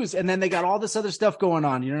shoes. And then they got all this other stuff going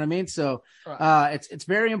on. You know what I mean? So it's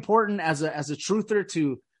very important as a truther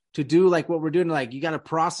to do like what we're doing. Like, you got to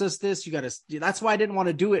process this. That's why I didn't want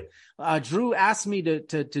to do it. Drew asked me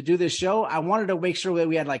to do this show. I wanted to make sure that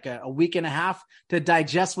we had like a week and a half to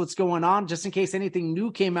digest what's going on, just in case anything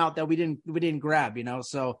new came out that we didn't grab, you know?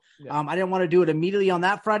 So, I didn't want to do it immediately on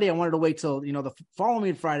that Friday. I wanted to wait till, the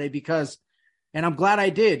following Friday and I'm glad I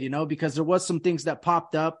did, because there was some things that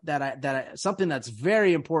popped up something that's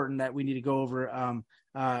very important that we need to go over,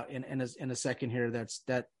 in a second here. That's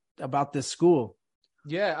about this school.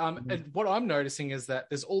 Yeah, and what I'm noticing is that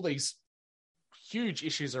there's all these huge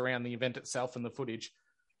issues around the event itself and the footage,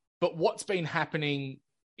 but what's been happening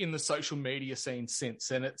in the social media scene since,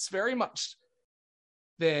 and it's very much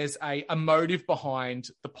there's a motive behind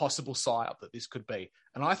the possible psyop that this could be.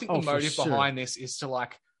 And I think the motive behind this is to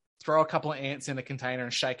like throw a couple of ants in a container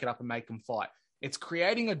and shake it up and make them fight. It's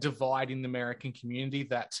creating a divide in the American community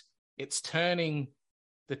that it's turning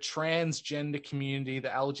the transgender community, the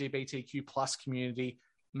LGBTQ plus community,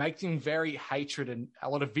 making very hatred and a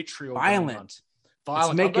lot of vitriol. Violent.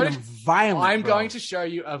 It's making them violent. I'm going to show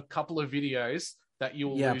you a couple of videos that you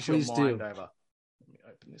will lose your mind over. Let me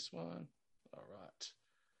open this one. All right.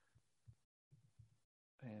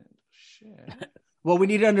 And share. Well, we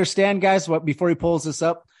need to understand, guys, before he pulls this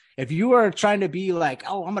up, if you are trying to be like,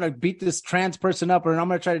 oh, I'm going to beat this trans person up, or I'm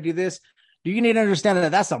going to try to do this, you need to understand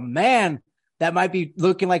that that's a man that might be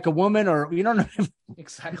looking like a woman, or you don't know.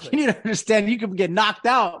 Exactly. You need to understand you could get knocked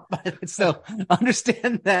out. So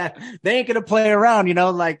understand that they ain't going to play around,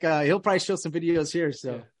 like he'll probably show some videos here.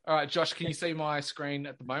 So, yeah. All right, Josh, can you see my screen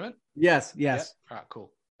at the moment? Yes. Yeah? All right,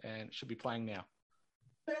 cool. And it should be playing now.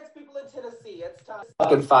 Trans people in Tennessee, it's time to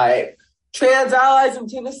fucking fight. Trans allies in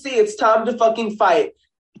Tennessee, it's time to fucking fight.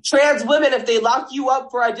 Trans women, if they lock you up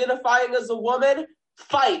for identifying as a woman,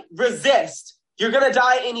 fight, resist. You're going to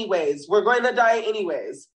die anyways. We're going to die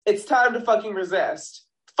anyways. It's time to fucking resist.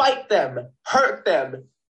 Fight them. Hurt them.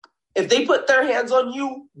 If they put their hands on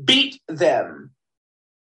you, beat them.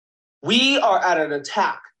 We are at an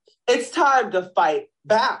attack. It's time to fight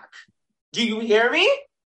back. Do you hear me?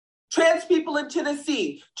 Trans people in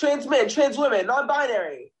Tennessee, trans men, trans women,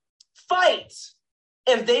 non-binary, fight.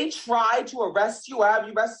 If they try to arrest you or have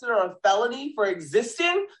you arrested on a felony for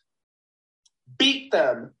existing, beat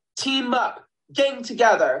them. Team up. Gang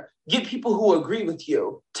together, get people who agree with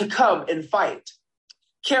you to come and fight.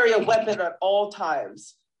 Carry a weapon at all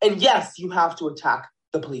times. And yes, you have to attack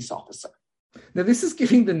the police officer. Now, this is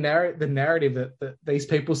giving the narrative that these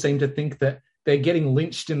people seem to think that they're getting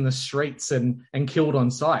lynched in the streets and killed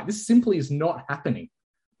on sight. This simply is not happening.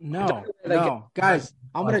 No. Guys,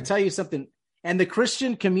 I'm going to tell you something. And the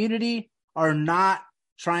Christian community are not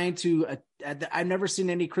trying to I've never seen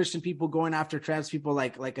any Christian people going after trans people,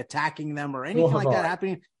 like attacking them or anything like that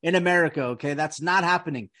happening in America. Okay. That's not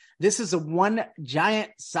happening. This is a one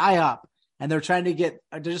giant psyop, and they're trying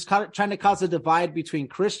to cause a divide between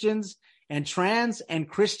Christians and trans and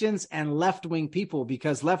Christians and left-wing people,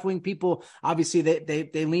 because left-wing people, obviously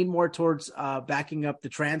they lean more towards backing up the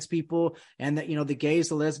trans people and the gays,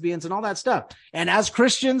 the lesbians and all that stuff. And as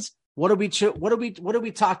Christians, what are we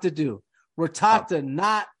taught to do? We're taught to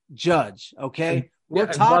not judge, okay? We're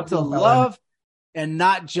taught to love and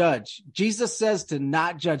not judge. Jesus says to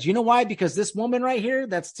not judge. You know why? Because this woman right here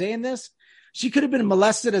that's saying this, she could have been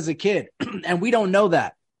molested as a kid, and we don't know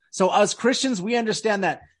that. So as Christians, we understand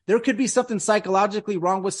that there could be something psychologically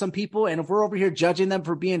wrong with some people, and if we're over here judging them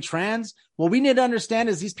for being trans, what we need to understand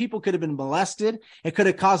is these people could have been molested. It could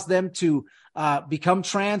have caused them to become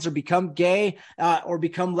trans or become gay or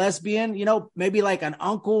become lesbian. Maybe like an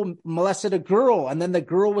uncle molested a girl, and then the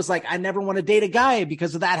girl was like, I never want to date a guy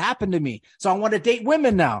because of that happened to me, so I want to date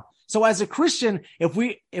women now. So as a Christian, if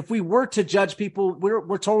we were to judge people,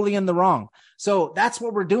 we're totally in the wrong. So that's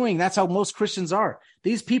what we're doing. That's how most Christians are.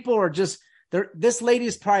 These people are just this lady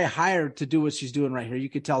is probably hired to do what she's doing right here. You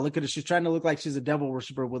could tell. Look at her. She's trying to look like she's a devil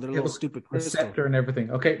worshiper with her little stupid crystal. Scepter and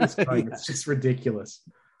everything. Okay, it's fine. It's just ridiculous.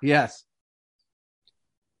 Yes.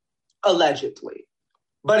 Allegedly.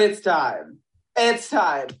 But it's time. It's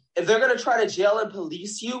time. If they're going to try to jail and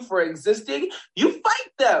police you for existing, you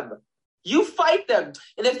fight them. You fight them.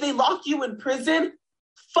 And if they lock you in prison,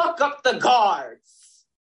 fuck up the guards.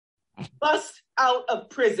 Bust out of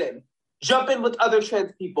prison. Jump in with other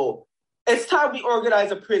trans people. It's time we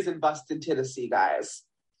organize a prison bust in Tennessee, guys.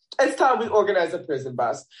 It's time we organize a prison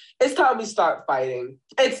bust. It's time we start fighting.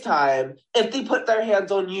 It's time. If they put their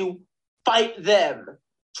hands on you, fight them.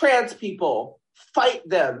 Trans people, fight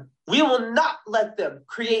them. We will not let them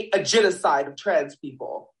create a genocide of trans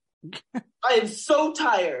people. I am so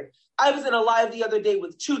tired. I was in a live the other day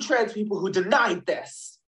with 2 trans people who denied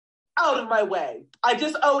this. Out of my way. I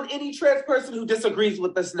disown any trans person who disagrees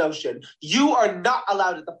with this notion. You are not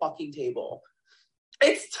allowed at the fucking table.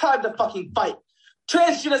 It's time to fucking fight.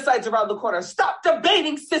 Trans genocide's around the corner. Stop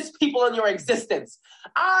debating cis people in your existence.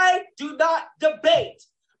 I do not debate.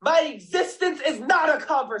 My existence is not a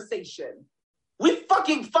conversation. We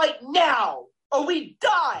fucking fight now, or we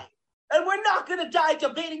die. And we're not going to die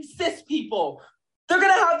debating cis people. They're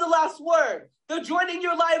going to have the last word. They're joining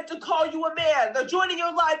your life to call you a man. They're joining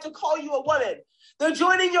your life to call you a woman. They're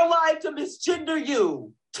joining your life to misgender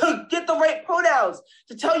you, to get the right pronouns,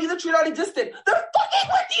 to tell you that you're not existent. They're fucking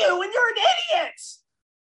with you and you're an idiot.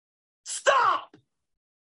 Stop.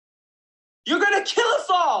 You're going to kill us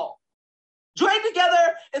all. Join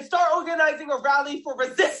together and start organizing a rally for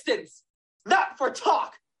resistance, not for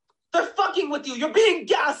talk. They're fucking with you. You're being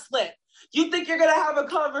gaslit. You think you're going to have a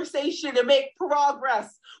conversation and make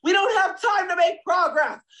progress. We don't have time to make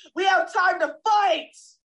progress. We have time to fight.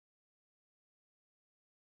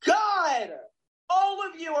 God, all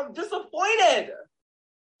of you, I'm disappointed.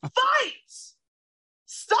 Fight.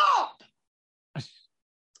 Stop.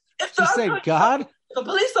 If You say God? the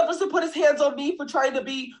police officer put his hands on me for trying to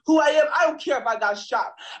be who I am, I don't care if I got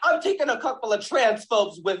shot. I'm taking a couple of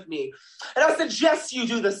transphobes with me. And I suggest you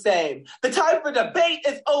do the same. The time for debate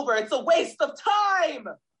is over. It's a waste of time.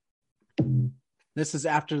 This is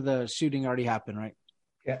after the shooting already happened, right?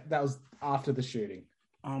 Yeah, that was after the shooting.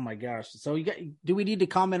 Oh my gosh. So do we need to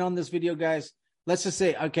comment on this video, guys? Let's just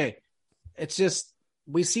say, okay, it's just,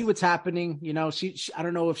 we see what's happening. You know, she I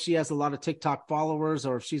don't know if she has a lot of TikTok followers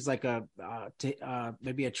or if she's like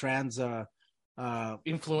maybe a trans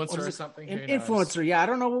influencer or something. Influencer. Yeah. I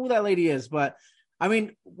don't know who that lady is, but I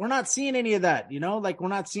mean, we're not seeing any of that, you know, like we're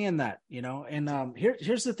not seeing that, you know, and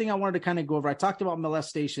here's the thing I wanted to kind of go over. I talked about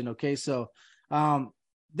molestation. Okay. So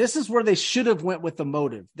this is where they should have went with the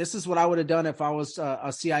motive. This is what I would have done if I was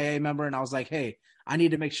a CIA member and I was like, hey, I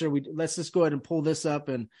need to make sure let's just go ahead and pull this up.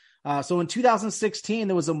 And so in 2016,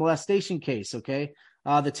 there was a molestation case. Okay.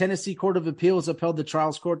 The Tennessee Court of Appeals upheld the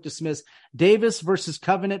trials court dismissed Davis versus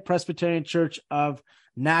Covenant Presbyterian Church of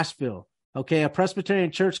Nashville. Okay. A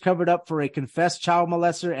Presbyterian church covered up for a confessed child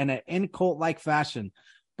molester and an in-cult-like fashion,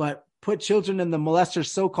 but put children in the molester's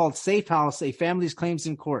so-called safe house, a family's claims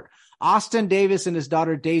in court. Austin Davis and his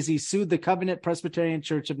daughter Daisy sued the Covenant Presbyterian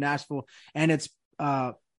Church of Nashville and its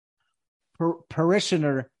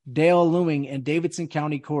parishioner Dale Lewing in Davidson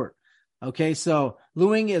County Court. Okay, so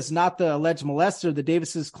Lewing is not the alleged molester. The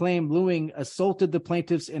Davises claim Lewing assaulted the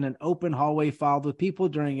plaintiffs in an open hallway filled with people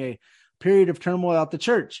during a period of turmoil at the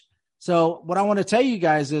church. So what I want to tell you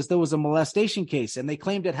guys is there was a molestation case, and they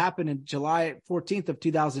claimed it happened in July 14th of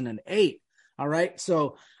 2008. All right,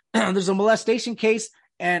 so there's a molestation case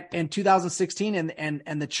and in 2016,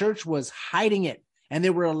 and the church was hiding it, and they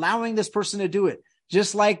were allowing this person to do it,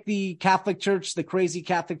 just like the Catholic Church, the crazy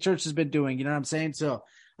Catholic Church has been doing. You know what I'm saying? So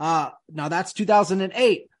now that's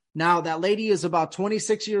 2008. Now that lady is about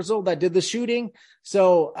 26 years old that did the shooting.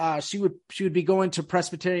 So she would be going to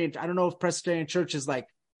Presbyterian. I don't know if Presbyterian Church is like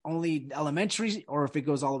only elementary or if it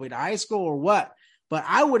goes all the way to high school or what. But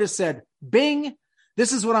I would have said, Bing,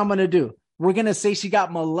 this is what I'm going to do. We're going to say she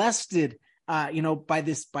got molested, by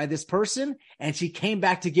this person, and she came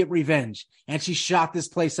back to get revenge, and she shot this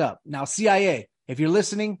place up. Now, CIA, if you're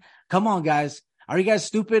listening, come on, guys. Are you guys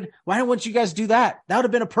stupid? Why wouldn't you guys do that? That would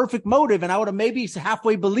have been a perfect motive, and I would have maybe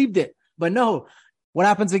halfway believed it. But no, what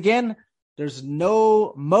happens again? There's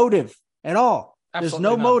no motive at all. There's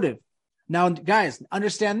no motive. Now, guys,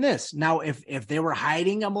 understand this. Now, if they were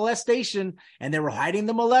hiding a molestation and they were hiding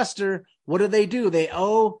the molester, what do? They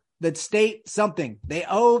owe the state something. They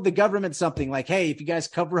owe the government something. Like, hey, if you guys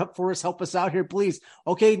cover up for us, help us out here, please.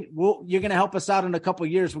 Okay, well, you're gonna help us out in a couple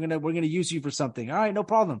of years. We're gonna use you for something. All right, no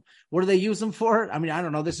problem. What do they use them for? I mean, I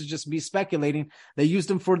don't know. This is just me speculating. They used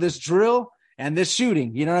them for this drill and this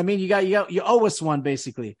shooting. You know what I mean? You owe us one,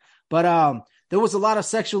 basically. But there was a lot of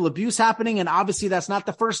sexual abuse happening, and obviously that's not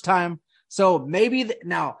the first time. So maybe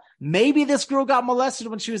this girl got molested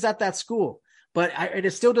when she was at that school. but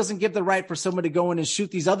it still doesn't give the right for someone to go in and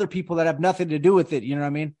shoot these other people that have nothing to do with it. You know what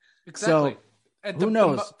I mean? Exactly. So, and who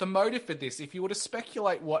knows? The motive for this, if you were to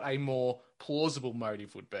speculate what a more plausible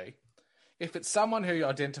motive would be, if it's someone who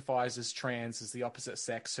identifies as trans, as the opposite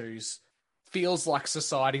sex, who's feels like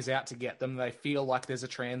society's out to get them, they feel like there's a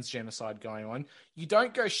trans genocide going on, you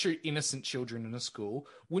don't go shoot innocent children in a school.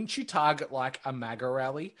 Wouldn't you target like a MAGA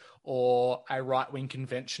rally or a right-wing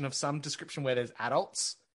convention of some description where there's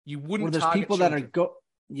adults? You wouldn't Or there's target people children. that are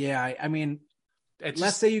yeah, I mean, It let's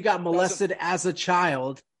just say you got molested doesn't- as a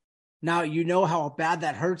child. Now you know how bad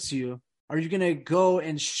that hurts you. Are you going to go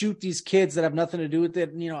and shoot these kids that have nothing to do with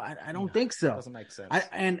it? You know, I don't think so. Doesn't make sense.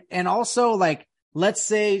 And also, like, let's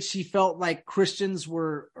say she felt like Christians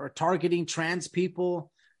were targeting trans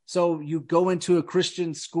people. So you go into a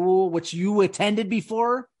Christian school, which you attended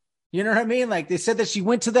before. You know what I mean? Like, they said that she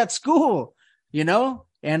went to that school, you know,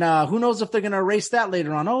 and who knows if they're going to erase that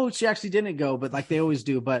later on. Oh, she actually didn't go, but like they always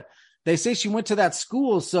do. But they say she went to that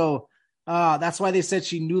school. So that's why they said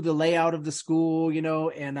she knew the layout of the school, you know,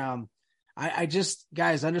 and I just,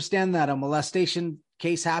 guys, understand that a molestation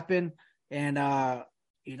case happened, and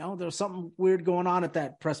you know, there's something weird going on at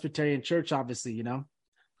that Presbyterian church, obviously, you know.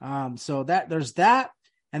 So that there's that.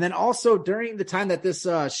 And then also during the time that this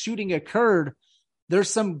shooting occurred, there's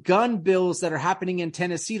some gun bills that are happening in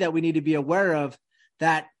Tennessee that we need to be aware of.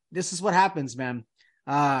 That this is what happens, man.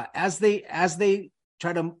 As they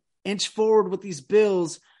try to inch forward with these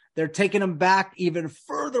bills, they're taking them back even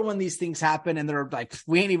further when these things happen. And they're like,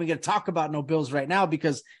 we ain't even going to talk about no bills right now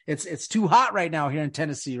because it's too hot right now here in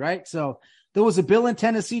Tennessee. Right. So there was a bill in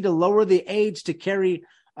Tennessee to lower the age to carry,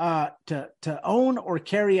 to own or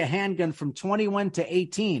carry a handgun from 21 to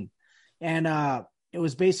 18. And it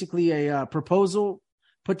was basically a proposal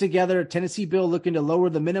put together, a Tennessee bill looking to lower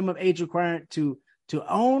the minimum age requirement to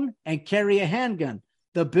own and carry a handgun.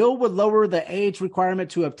 The bill would lower the age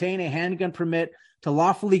requirement to obtain a handgun permit to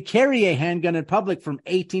lawfully carry a handgun in public from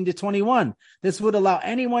 18 to 21. This would allow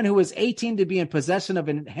anyone who is 18 to be in possession of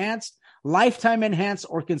an enhanced, lifetime enhanced,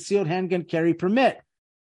 or concealed handgun carry permit.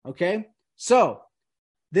 Okay, so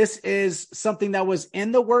this is something that was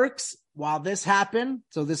in the works while this happened.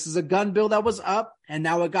 So this is a gun bill that was up, and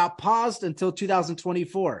now it got paused until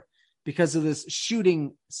 2024 because of this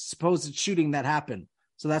supposed shooting that happened.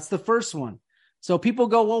 So that's the first one. So people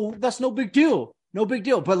go, well, that's no big deal. No big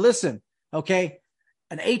deal. But listen, okay,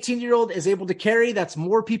 an 18-year-old is able to carry. That's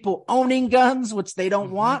more people owning guns, which they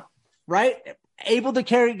don't want, right? Able to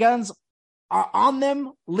carry guns on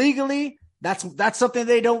them legally. That's something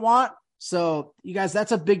they don't want. So you guys,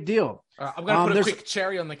 that's a big deal. I'm going to put a quick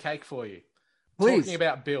cherry on the cake for you. Please. Talking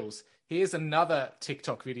about bills. Here's another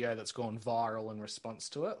TikTok video that's gone viral in response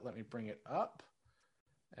to it. Let me bring it up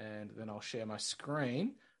and then I'll share my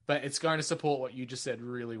screen. But it's going to support what you just said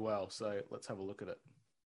really well. So let's have a look at it.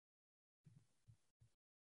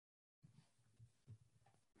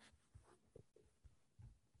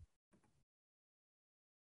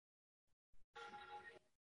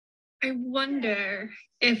 I wonder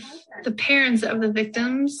if the parents of the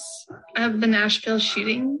victims of the Nashville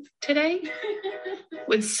shooting today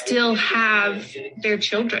would still have their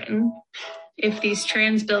children if these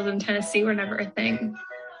trans bills in Tennessee were never a thing.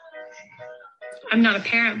 I'm not a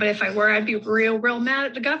parent, but if I were, I'd be real, real mad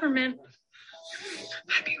at the government.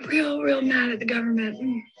 I'd be real, real mad at the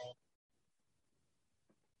government.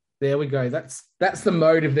 There we go. That's the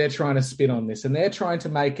motive they're trying to spin on this. And they're trying to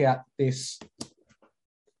make out this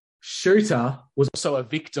shooter was also a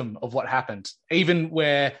victim of what happened, even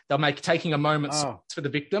where they'll make taking a moment for the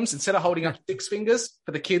victims. Instead of holding up 6 fingers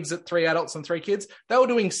for the kids, at 3 adults and 3 kids, they were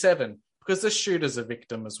doing 7 because the shooter's a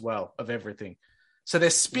victim as well of everything. So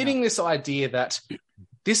they're spinning this idea that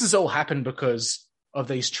this has all happened because of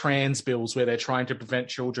these trans bills where they're trying to prevent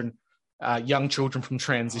children, young children from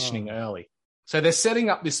transitioning early. So they're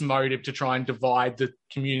setting up this motive to try and divide the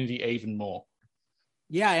community even more.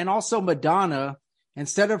 Yeah, and also Madonna,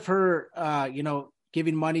 instead of her,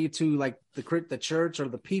 giving money to like the church or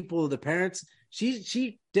the people, the parents,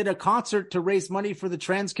 she did a concert to raise money for the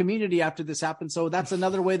trans community after this happened. So that's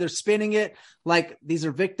another way they're spinning it. Like, these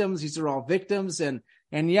are victims. These are all victims. And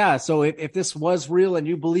yeah, so if this was real and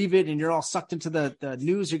you believe it and you're all sucked into the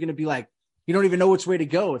news, you're going to be like, you don't even know which way to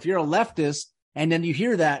go. If you're a leftist and then you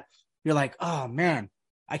hear that, you're like, oh man,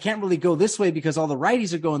 I can't really go this way because all the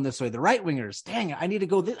righties are going this way. The right wingers, dang it, I need to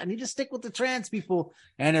go I need to stick with the trans people.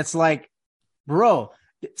 And it's like, bro,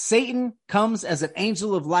 Satan comes as an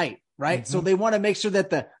angel of light, right? So they want to make sure that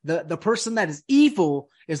the person that is evil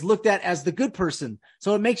is looked at as the good person.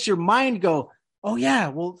 So it makes your mind go, oh yeah,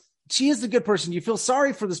 well, she is the good person. You feel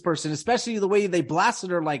sorry for this person, especially the way they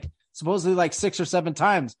blasted her, like supposedly like 6 or 7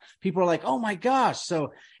 times. People are like, oh my gosh.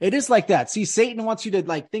 So it is like that. See, Satan wants you to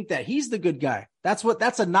like think that he's the good guy. That's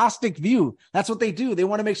a Gnostic view. That's what they do. They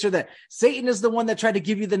want to make sure that Satan is the one that tried to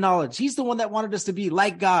give you the knowledge. He's the one that wanted us to be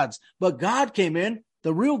like gods, but God came in,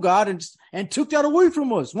 the real God, and took that away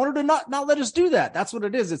from us, wanted to not let us do that. That's what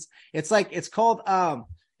it is. It's called,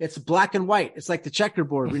 it's black and white. It's like the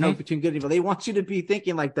checkerboard, between good and evil. They want you to be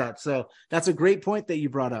thinking like that. So that's a great point that you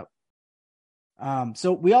brought up.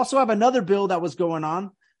 So we also have another bill that was going on.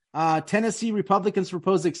 Tennessee Republicans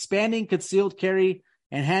proposed expanding concealed carry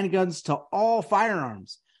and handguns to all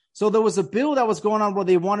firearms. So there was a bill that was going on where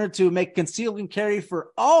they wanted to make concealed and carry for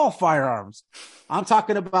all firearms. I'm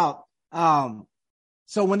talking about,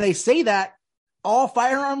 so when they say that, all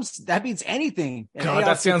firearms, that means anything. God,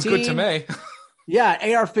 that sounds good to me. Yeah,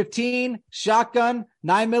 AR-15, shotgun,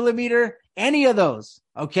 9mm, any of those,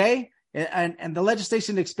 okay? And the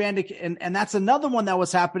legislation expanded, and that's another one that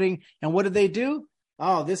was happening. And what did they do?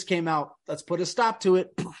 Oh, this came out. Let's put a stop to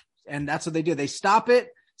it. And that's what they do. They stop it.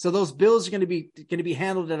 So those bills are going to be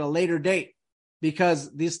handled at a later date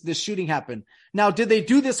because this shooting happened. Now, did they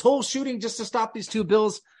do this whole shooting just to stop these 2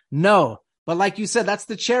 bills? No. But like you said, that's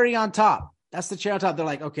the cherry on top. That's the cherry on top. They're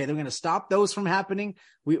like, okay, they're going to stop those from happening.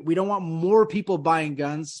 We don't want more people buying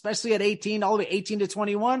guns, especially at 18, all the way 18 to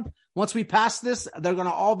 21. Once we pass this, they're going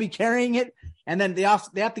to all be carrying it. And then they have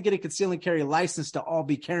to get a conceal and carry license to all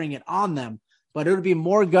be carrying it on them. But it would be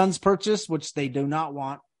more guns purchased, which they do not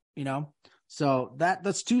want, So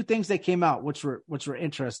that's 2 things that came out, which were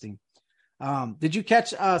interesting. Did you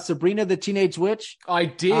catch Sabrina the Teenage Witch? I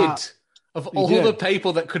did. Of all the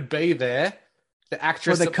people that could be there, the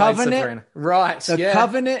actress for the that plays Covenant, Sabrina. Right. The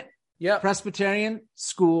Covenant Presbyterian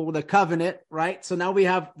School, the Covenant, right? So now we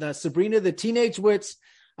have the Sabrina the Teenage Witch.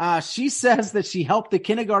 She says that she helped the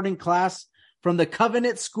kindergarten class from the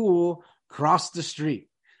Covenant School cross the street.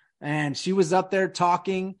 And she was up there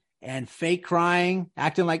talking and fake crying,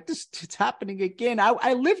 acting like it's happening again.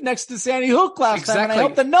 I lived next to Sandy Hook last time and I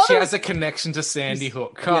helped another. She has a connection to Sandy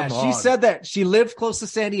Hook. Come on. She said that she lived close to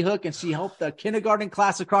Sandy Hook and she helped the kindergarten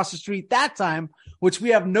class across the street that time, which we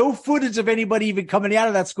have no footage of anybody even coming out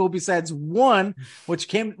of that school besides one, which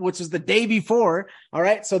was the day before. All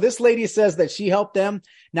right. So this lady says that she helped them.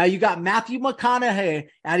 Now you got Matthew McConaughey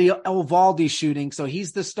at the Uvalde shooting. So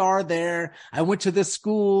he's the star there. I went to this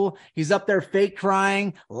school. He's up there fake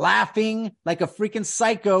crying, laughing like a freaking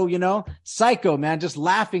psycho, psycho, man, just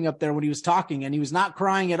laughing up there when he was talking, and he was not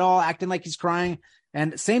crying at all, acting like he's crying.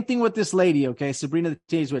 And same thing with this lady. Okay. Sabrina the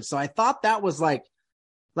Teenage Witch. So I thought that was like,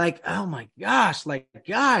 oh my gosh, like,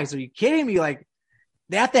 guys, are you kidding me? Like,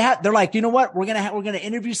 they're like, you know what? We're going to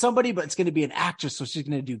interview somebody, but it's going to be an actress. So she's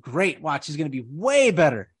going to do great. Watch. She's going to be way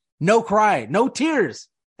better. No cry, no tears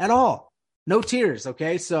at all. No tears.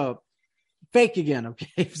 Okay. So fake again.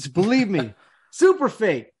 Okay. Believe me, super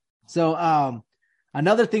fake. So,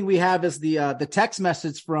 another thing we have is the text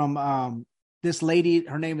message from, this lady.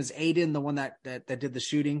 Her name is Aiden, the one that did the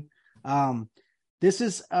shooting. This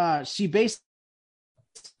is, she basically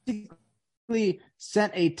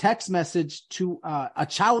sent a text message to a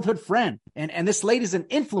childhood friend, and this lady's an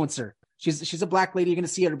influencer. She's a black lady. You're going to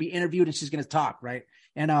see her be interviewed, and she's going to talk, right?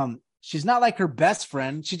 And she's not like her best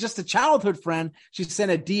friend. She's just a childhood friend. She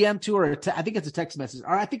sent a DM to her. I think it's a text message,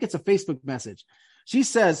 or I think it's a Facebook message. She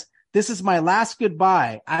says, "This is my last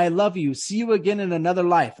goodbye. I love you. See you again in another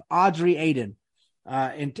life. Audrey Aiden."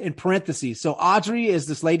 In parentheses. So Audrey is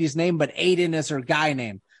this lady's name, but Aiden is her guy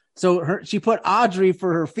name. So she put Audrey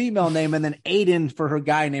for her female name and then Aiden for her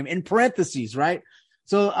guy name in parentheses, right?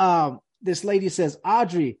 So this lady says,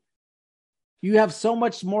 "Audrey, you have so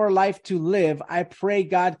much more life to live. I pray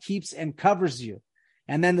God keeps and covers you."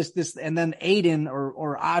 And then and then Aiden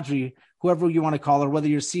or Audrey, whoever you want to call her, whether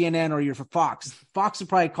you're CNN or you're for Fox would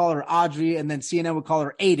probably call her Audrey, and then CNN would call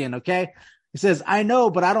her Aiden. Okay. He says, "I know,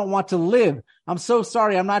 but I don't want to live. I'm so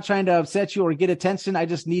sorry. I'm not trying to upset you or get attention. I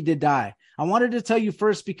just need to die. I wanted to tell you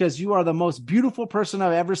first because you are the most beautiful person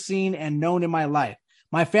I've ever seen and known in my life.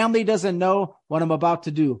 My family doesn't know what I'm about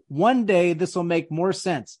to do. One day this will make more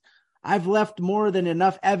sense. I've left more than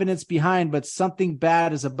enough evidence behind, but something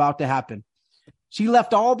bad is about to happen." She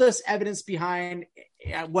left all this evidence behind.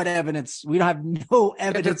 What evidence? We don't have no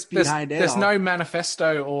evidence behind it. There's no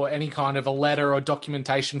manifesto or any kind of a letter or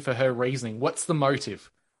documentation for her reasoning. What's the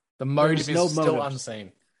motive? The motive is still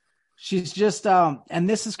unseen. She's just, and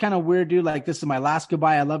this is kind of weird, dude. Like, this is my last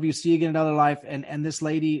goodbye. I love you. See you again in another life. And this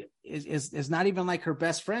lady is not even like her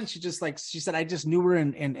best friend. She just she said, I just knew her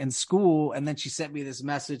in school. And then she sent me this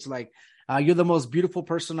message like, you're the most beautiful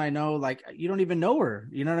person I know. Like, you don't even know her.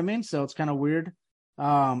 You know what I mean? So it's kind of weird.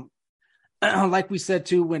 like we said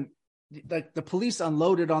too, when like the police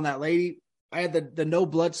unloaded on that lady, I had the no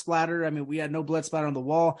blood splatter. I mean, we had no blood splatter on the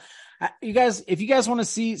wall. You guys, if you guys want to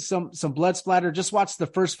see some blood splatter, just watch the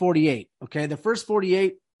first 48. Okay, the first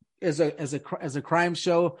 48 is a crime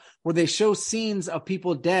show where they show scenes of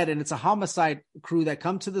people dead, and it's a homicide crew that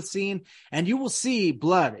come to the scene, and you will see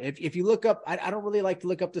blood. If you look up, I don't really like to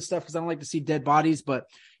look up this stuff because I don't like to see dead bodies, but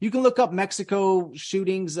you can look up Mexico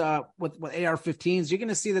shootings with AR-15s. You're going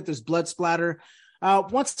to see that there's blood splatter.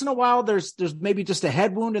 Once in a while, there's maybe just a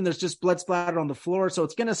head wound and there's just blood splatter on the floor. So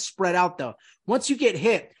it's going to spread out though. Once you get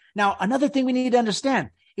hit. Now, another thing we need to understand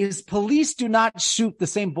is police do not shoot the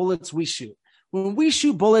same bullets we shoot. When we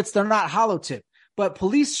shoot bullets, they're not hollow tip, but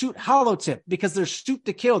police shoot hollow tip because they're shoot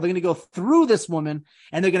to kill. They're going to go through this woman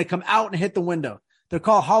and they're going to come out and hit the window. They're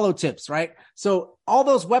called hollow tips, right? So all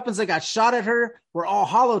those weapons that got shot at her were all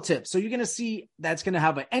hollow tips. So you're going to see that's going to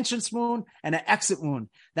have an entrance wound and an exit wound.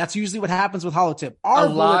 That's usually what happens with hollow tip. A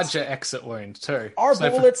larger exit wound too.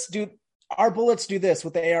 Our bullets do this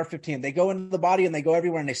with the AR-15. They go into the body and they go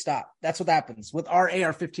everywhere and they stop. That's what happens with our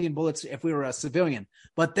AR-15 bullets if we were a civilian.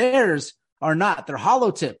 But theirs are not. They're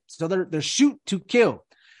hollow tip. So they're shoot to kill.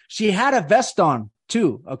 She had a vest on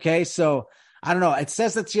too. Okay. So I don't know. It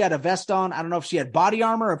says that she had a vest on. I don't know if she had body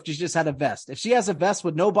armor or if she just had a vest. If she has a vest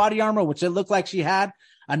with no body armor, which it looked like she had,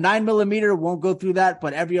 a 9mm won't go through that,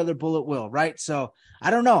 but every other bullet will, right? So I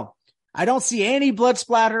don't know. I don't see any blood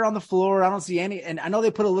splatter on the floor. I don't see any, and I know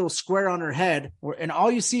they put a little square on her head, and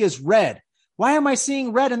all you see is red. Why am I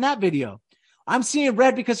seeing red in that video? I'm seeing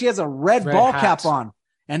red because she has a red ball cap on,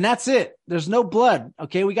 and that's it. There's no blood.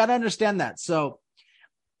 Okay, we got to understand that. So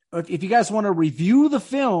if you guys want to review the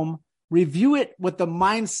film, review it with the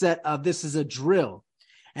mindset of this is a drill,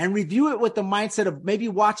 and review it with the mindset of maybe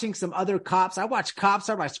watching some other cops. I watch cops.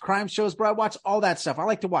 I watch crime shows, bro. I watch all that stuff. I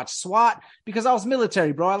like to watch SWAT because I was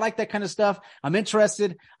military, bro. I like that kind of stuff. I'm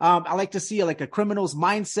interested. I like to see like a criminal's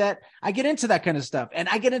mindset. I get into that kind of stuff, and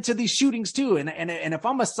I get into these shootings too. And if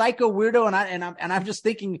I'm a psycho weirdo and I'm just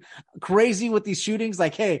thinking crazy with these shootings,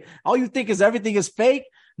 like, hey, all you think is everything is fake.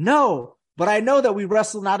 No. But I know that we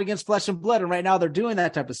wrestle not against flesh and blood, and right now they're doing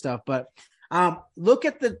that type of stuff. But look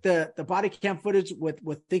at the body cam footage with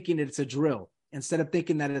thinking that it's a drill instead of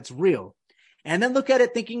thinking that it's real, and then look at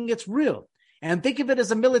it thinking it's real, and think of it as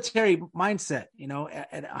a military mindset. You know,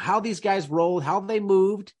 and how these guys rolled, how they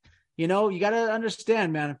moved. You know, you got to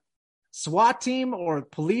understand, man. SWAT team or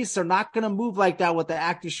police are not going to move like that with the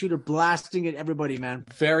active shooter blasting at everybody, man.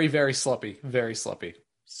 Very, very sloppy. Very sloppy.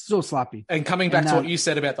 So sloppy. And coming back to what you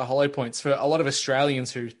said about the hollow points, for a lot of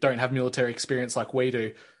Australians who don't have military experience like we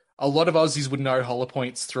do, a lot of Aussies would know hollow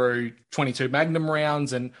points through 22 Magnum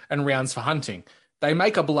rounds and rounds for hunting. They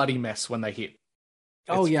make a bloody mess when they hit.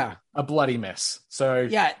 It's a bloody mess. So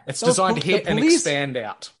yeah, it's designed to hit and expand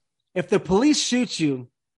out. If the police shoot you,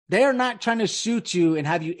 they're not trying to shoot you and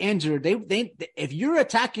have you injured. They if you're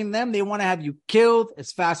attacking them, they want to have you killed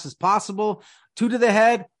as fast as possible. 2 to the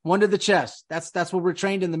head, 1 to the chest. That's what we're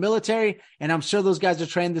trained in the military, and I'm sure those guys are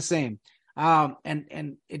trained the same.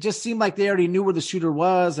 And it just seemed like they already knew where the shooter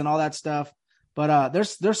was and all that stuff. But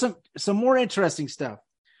there's some more interesting stuff.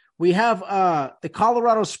 We have the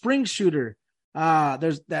Colorado Springs shooter.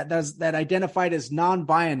 That identified as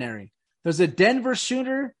non-binary. There's a Denver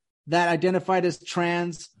shooter that identified as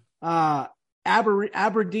trans.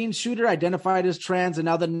 Aberdeen shooter identified as trans, and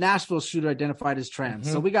now the Nashville shooter identified as trans.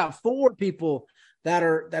 So we got 4 people that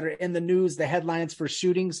are in the news, the headlines for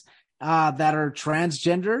shootings that are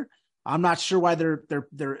transgender. I'm not sure why they're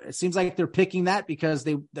it seems like they're picking that because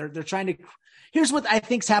they're trying to. Here's what I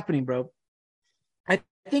think's happening, bro. I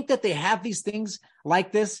think that they have these things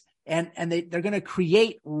like this, and they're going to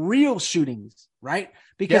create real shootings, right?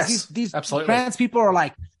 Because these trans people are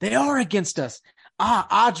like, they are against us.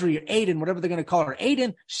 Audrey or Aiden, whatever they're going to call her.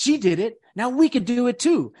 Aiden, she did it. Now we could do it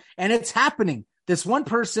too. And it's happening. This one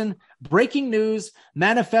person, breaking news,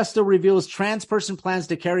 manifesto reveals trans person plans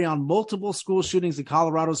to carry on multiple school shootings in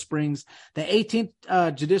Colorado Springs. The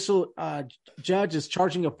 18th judicial judge is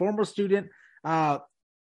charging a former student.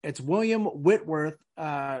 It's William Whitworth,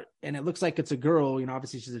 and it looks like it's a girl. You know,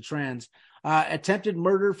 obviously she's a trans. Attempted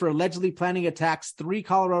murder for allegedly planning attacks 3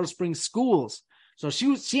 Colorado Springs schools. So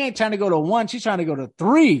she ain't trying to go to 1, she's trying to go to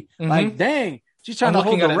 3. Like, dang, she's trying to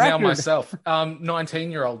hold the record. I'm looking at it now myself.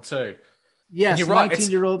 19-year-old too. Yes, you're right.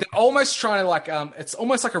 19-year-old. They're almost trying to it's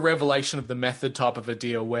almost like a revelation of the method type of a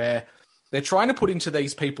deal where they're trying to put into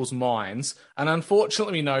these people's minds. And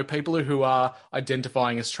unfortunately, we know people who are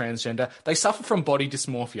identifying as transgender, they suffer from body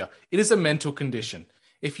dysmorphia. It is a mental condition.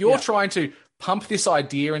 If you're trying to pump this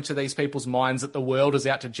idea into these people's minds that the world is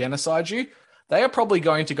out to genocide you, they are probably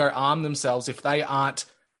going to go arm themselves if they aren't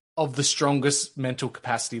of the strongest mental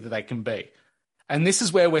capacity that they can be. And this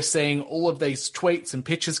is where we're seeing all of these tweets and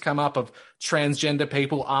pictures come up of transgender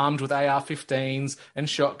people armed with AR-15s and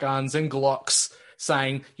shotguns and Glocks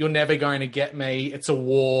saying, you're never going to get me. It's a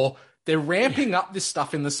war. They're ramping up this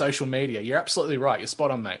stuff in the social media. You're absolutely right. You're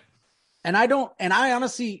spot on, mate. And I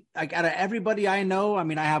honestly, like, out of everybody I know, I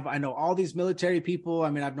mean, I know all these military people.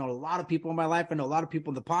 I mean, I've known a lot of people in my life. I know a lot of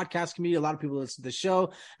people in the podcast community, a lot of people listen to the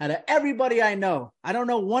show. Out of everybody I know, I don't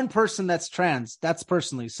know one person that's trans. That's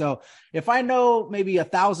personally. So if I know maybe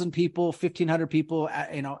 1,000 people, 1,500 people,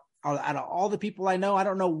 out of all the people I know, I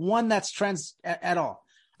don't know one that's trans at all.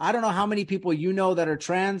 I don't know how many people you know that are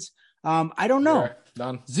trans. I don't know. Sure.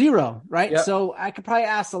 None. Zero. Right. Yep. So I could probably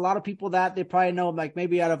ask a lot of people that. They probably know, like,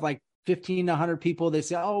 maybe out of like 15 to 100 people, they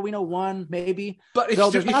say, oh, we know one, maybe. But so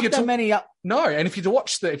there's not that many. No, and if you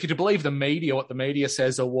to believe the media, what the media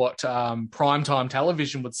says, or what primetime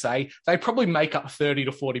television would say, they probably make up 30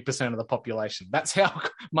 to 40% of the population. That's how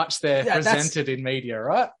much they're presented in media,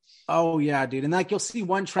 right? Oh yeah, dude. And like, you'll see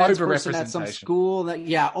one trans person at some school that,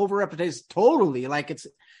 overrepresentation, totally. Like,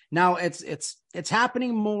 it's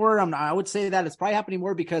happening more. I would say that it's probably happening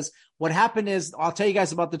more because what happened is, I'll tell you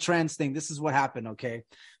guys about the trans thing. This is what happened. Okay.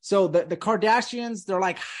 So the Kardashians, they're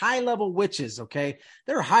like high level witches. Okay.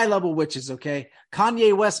 They're high level witches. Okay.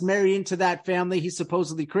 Kanye West married into that family. He's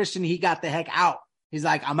supposedly Christian. He got the heck out. He's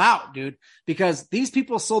like, I'm out, dude, because these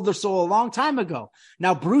people sold their soul a long time ago.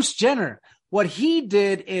 Now, Bruce Jenner, what he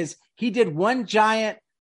did is he did one giant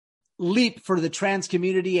leap for the trans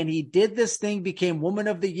community, and he did this thing, became Woman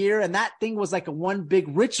of the Year, and that thing was like a one big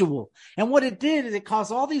ritual. And what it did is it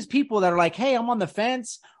caused all these people that are like, hey, I'm on the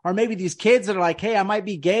fence, or maybe these kids that are like, hey, I might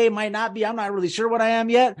be gay, might not be, I'm not really sure what I am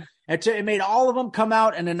yet. It made all of them come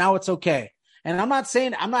out, and then now it's okay. And I'm not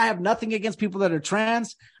saying, I have nothing against people that are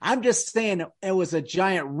trans. I'm just saying it was a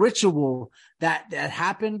giant ritual that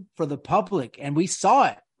happened for the public, and we saw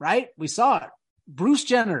it, right? We saw it. Bruce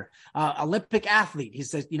Jenner, Olympic athlete. He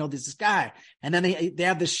says, there's this guy. And then they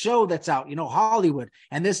have this show that's out, Hollywood.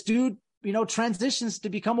 And this dude, transitions to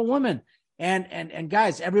become a woman. And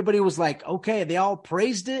guys, everybody was like, okay, they all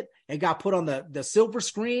praised it. It got put on the silver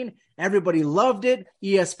screen. Everybody loved it.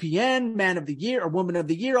 ESPN, Man of the Year or Woman of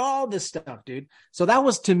the Year, all this stuff, dude. So that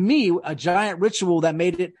was, to me, a giant ritual that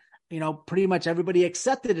made it, pretty much everybody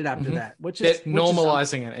accepted it after that, which is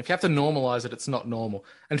normalizing it. If you have to normalize it, it's not normal.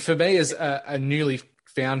 And for me, as a newly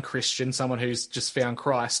found Christian, someone who's just found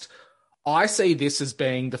Christ, I see this as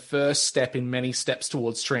being the first step in many steps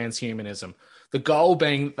towards transhumanism. The goal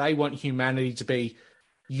being they want humanity to be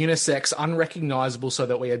unisex, unrecognizable, so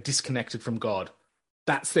that we are disconnected from God.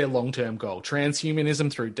 That's their long-term goal. Transhumanism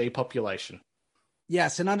through depopulation.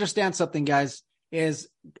 Yes, and understand something, guys. Is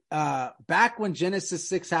back when Genesis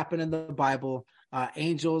 6 happened in the Bible,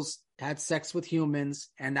 angels had sex with humans,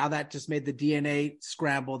 and now that just made the DNA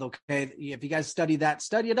scrambled. Okay, if you guys study that,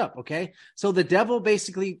 study it up. Okay, so the devil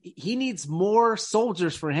basically, he needs more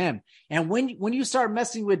soldiers for him. And when you start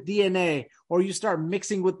messing with DNA, or you start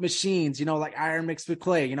mixing with machines, like iron mixed with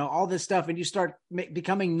clay, all this stuff, and you start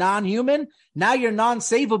becoming non-human, now you're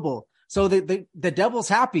non-savable. So the devil's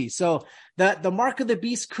happy. So the mark of the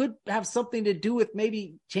beast could have something to do with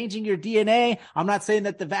maybe changing your DNA. I'm not saying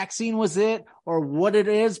that the vaccine was it or what it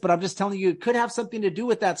is, but I'm just telling you it could have something to do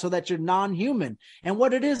with that, so that you're non-human. And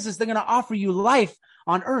what it is they're going to offer you life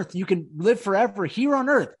on earth. You can live forever here on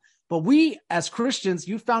earth. But we, as Christians,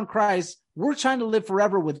 you found Christ. We're trying to live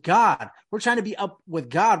forever with God. We're trying to be up with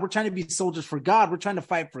God. We're trying to be soldiers for God. We're trying to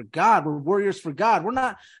fight for God. We're warriors for God. We're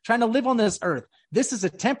not trying to live on this earth. This is a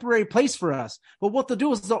temporary place for us. But what they'll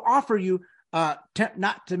do is they'll offer you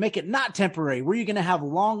not to make it not temporary, where you're going to have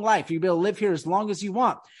long life. You'll be able to live here as long as you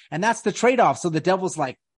want. And that's the trade-off. So the devil's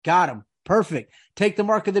like, got him. Perfect. Take the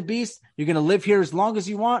mark of the beast. You're going to live here as long as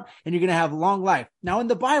you want, and you're going to have long life. Now, in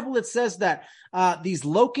the Bible, it says that these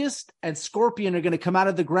locust and scorpion are going to come out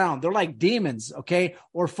of the ground. They're like demons, okay,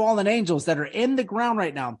 or fallen angels that are in the ground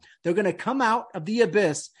right now. They're going to come out of the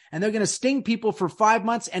abyss, and they're going to sting people for 5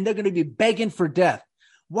 months, and they're going to be begging for death.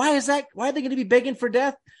 Why is that? Why are they going to be begging for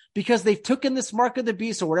death? Because they've taken this mark of the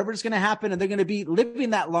beast or whatever is going to happen, and they're going to be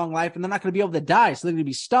living that long life, and they're not going to be able to die. So they're going to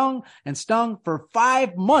be stung and stung for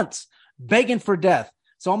 5 months, begging for death.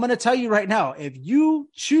 So I'm going to tell you right now, if you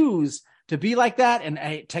choose to be like that,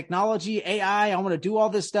 and technology, AI, I want to do all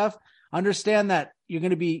this stuff, understand that you're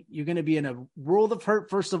going to be in a world of hurt.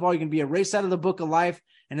 First of all, you're going to be erased out of the book of life,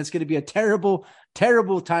 and it's going to be a terrible,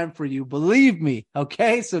 terrible time for you. Believe me.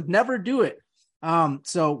 Okay. So never do it.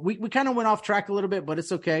 So we kind of went off track a little bit, but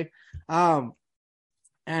it's okay. And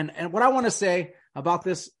what I want to say about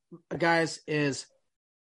this, guys, is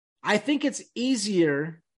I think it's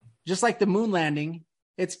easier, just like the moon landing,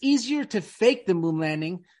 It's easier to fake the moon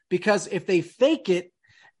landing because if they fake it,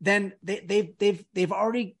 then they've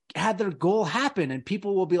already had their goal happen, and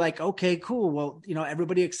people will be like, okay, cool. Well,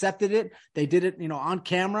 everybody accepted it. They did it, on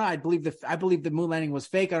camera. I believe the moon landing was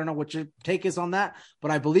fake. I don't know what your take is on that,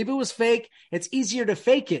 but I believe it was fake. It's easier to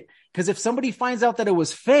fake it because if somebody finds out that it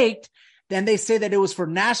was faked, then they say that it was for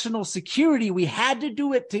national security. We had to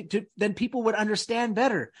do it to then people would understand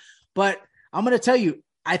better. But I'm going to tell you,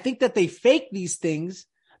 I think that they fake these things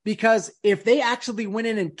because if they actually went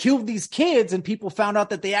in and killed these kids and people found out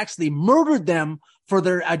that they actually murdered them for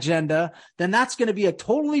their agenda, then that's going to be a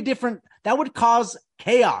totally different, that would cause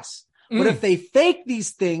chaos. But if they fake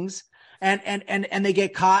these things and they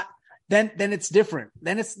get caught, then it's different.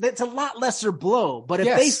 Then it's a lot lesser blow. But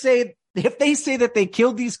if they say that they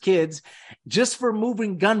killed these kids just for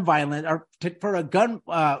moving gun violence or for a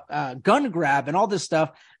gun grab and all this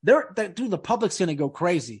stuff, the public's going to go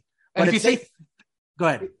crazy. But go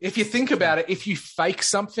ahead. If you think about it, if you fake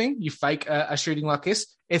something, you fake a shooting like this,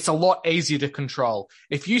 it's a lot easier to control.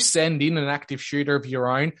 If you send in an active shooter of your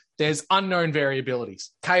own, there's unknown variabilities.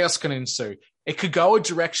 Chaos can ensue. It could go a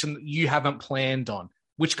direction that you haven't planned on,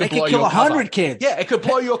 which could blow your cover. 100 kids. Yeah, it could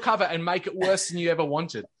blow your cover and make it worse than you ever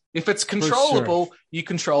wanted. If it's controllable, you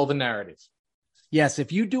control the narrative. Yes,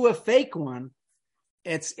 if you do a fake one,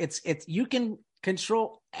 it's you can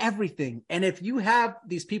control everything. And if you have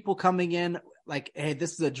these people coming in like, hey,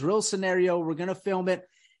 this is a drill scenario, we're going to film it.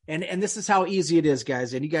 And this is how easy it is,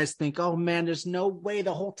 guys. And you guys think, oh man, there's no way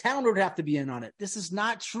the whole town would have to be in on it. This is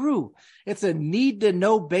not true. It's a need to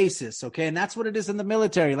know basis. Okay. And that's what it is in the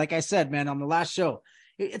military. Like I said, man, on the last show,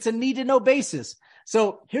 it's a need to know basis.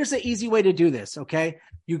 So here's the easy way to do this. Okay.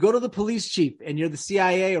 You go to the police chief and you're the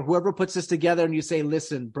CIA or whoever puts this together and you say,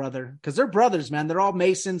 listen, brother, because they're brothers, man. They're all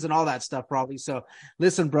Masons and all that stuff probably. So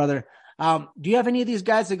listen, brother, do you have any of these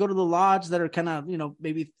guys that go to the lodge that are kind of,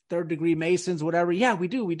 maybe third degree Masons, whatever? Yeah, we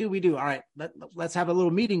do. All right. Let's have a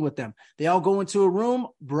little meeting with them. They all go into a room,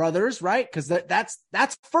 brothers, right? Because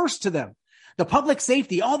that's first to them. The public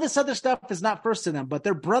safety, all this other stuff is not first to them, but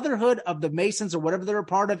their brotherhood of the Masons or whatever they're a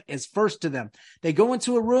part of is first to them. They go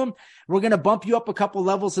into a room. We're going to bump you up a couple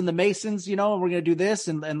levels in the Masons, and we're going to do this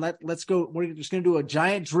and let's go. We're just going to do a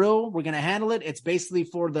giant drill. We're going to handle it. It's basically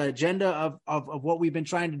for the agenda of what we've been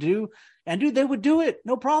trying to do. And dude, they would do it.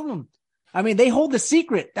 No problem. I mean, they hold the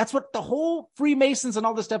secret. That's what the whole Freemasons and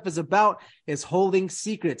all this stuff is about, is holding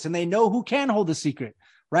secrets. And they know who can hold the secret,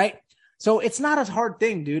 right? So it's not a hard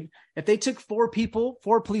thing, dude. If they took 4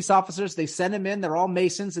 police officers, they send them in, they're all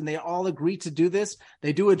Masons and they all agree to do this.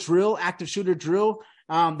 They do a drill, active shooter drill.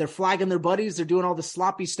 They're flagging their buddies. They're doing all the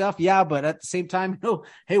sloppy stuff. Yeah. But at the same time,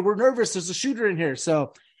 hey, we're nervous. There's a shooter in here.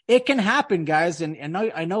 So it can happen, guys. And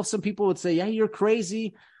I know some people would say, yeah, you're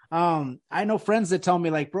crazy. I know friends that tell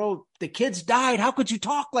me like, bro, the kids died. How could you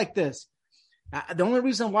talk like this? The only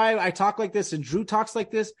reason why I talk like this and Drew talks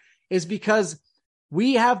like this is because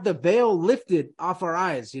we have the veil lifted off our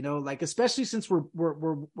eyes, like, especially since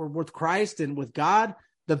we're with Christ and with God,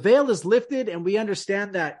 the veil is lifted and we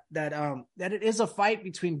understand that it is a fight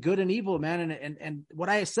between good and evil, man. And what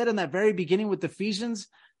I said in that very beginning with Ephesians,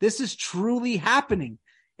 this is truly happening.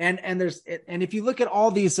 And if you look at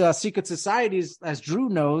all these secret societies, as Drew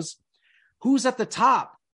knows, who's at the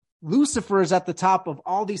top? Lucifer is at the top of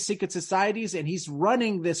all these secret societies, and he's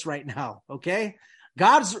running this right now. Okay.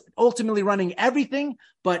 God's ultimately running everything,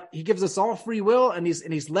 but he gives us all free will, and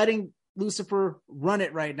he's letting Lucifer run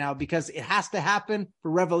it right now because it has to happen for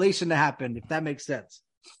revelation to happen, if that makes sense.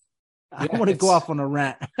 I want to go off on a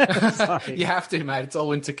rant. You have to, mate. It's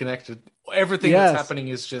all interconnected. Everything that's happening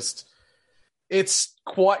is it's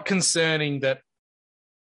quite concerning that,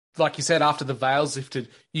 like you said, after the veil's lifted,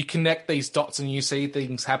 you connect these dots and you see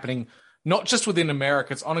things happening, not just within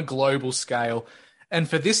America, it's on a global scale. And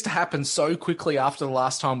for this to happen so quickly after the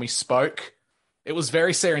last time we spoke, it was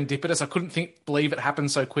very serendipitous. I couldn't believe it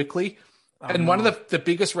happened so quickly. One of the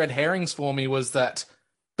biggest red herrings for me was that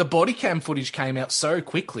the body cam footage came out so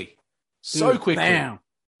quickly. Bam.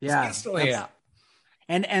 Yeah. Instantly out.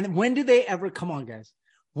 And when do they ever, come on, guys,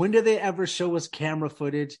 when do they ever show us camera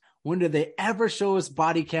footage? When do they ever show us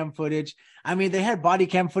body cam footage? I mean, they had body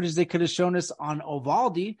cam footage they could have shown us on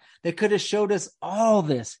Uvalde. They could have showed us all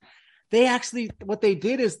this. They actually, what they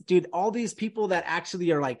did is, dude, all these people that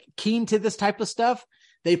actually are like keen to this type of stuff,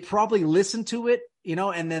 they probably listen to it,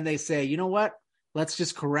 and then they say, you know what? Let's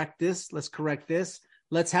just correct this. Let's correct this.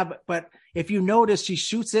 Let's have, but if you notice, she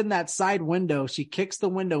shoots in that side window. She kicks the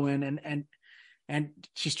window in and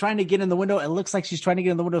she's trying to get in the window. It looks like she's trying to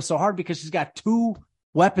get in the window so hard because she's got 2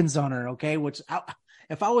 weapons on her. Okay.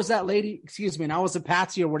 If I was that lady, and I was a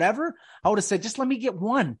patsy or whatever, I would have said, just let me get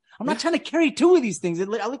one. I'm not trying to carry two of these things. I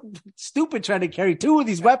look stupid trying to carry two of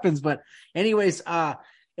these weapons. But anyways,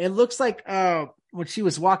 it looks like when she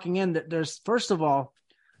was walking in, that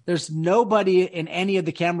there's nobody in any of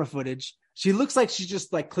the camera footage. She looks like she's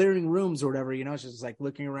just like clearing rooms or whatever, she's just like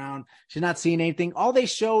looking around. She's not seeing anything. All they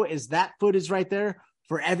show is that footage right there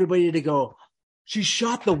for everybody to go, she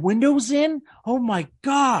shot the windows in? Oh my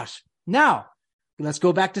gosh. Now, let's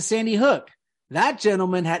go back to Sandy Hook. That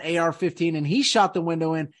gentleman had AR-15 and he shot the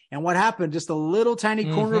window in. And what happened? Just a little tiny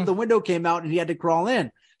corner of the window came out and he had to crawl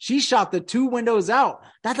in. She shot the two windows out.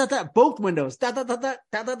 Both windows.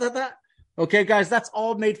 Okay, guys, that's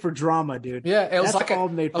all made for drama, dude. Yeah, it was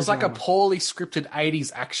that's like a poorly scripted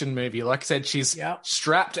 80s action movie. Like I said, she's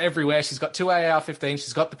strapped everywhere. She's got two AR-15.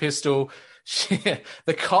 She's got the pistol.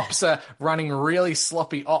 The cops are running really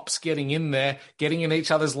sloppy ops, getting in there, getting in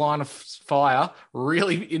each other's line of fire.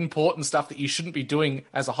 Really important stuff that you shouldn't be doing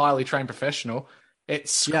as a highly trained professional. It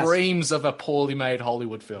screams of a poorly made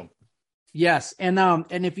Hollywood film. Yes, and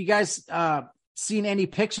if you guys seen any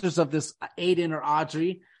pictures of this Aiden or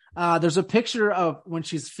Audrey, there's a picture of when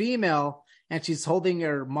she's female and she's holding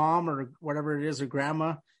her mom or whatever it is, her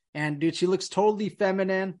grandma, and dude, she looks totally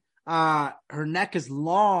feminine. Her neck is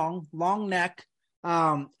long neck.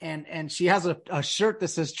 And she has a shirt that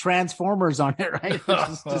says Transformers on it, right? Which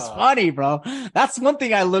is just funny, bro. That's one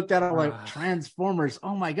thing I looked at. I'm like, Transformers.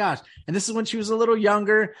 Oh my gosh. And this is when she was a little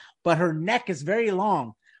younger, but her neck is very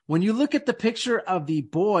long. When you look at the picture of the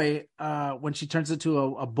boy, when she turns into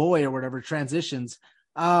a boy or whatever, transitions,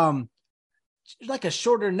 like a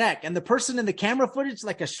shorter neck, and the person in the camera footage,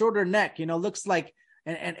 like a shorter neck, looks like,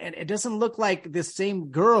 and it doesn't look like this same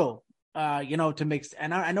girl, to mix.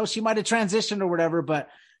 And I know she might've transitioned or whatever, but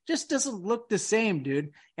just doesn't look the same, dude.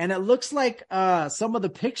 And it looks like, some of the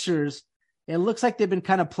pictures, it looks like they've been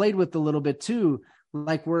kind of played with a little bit too.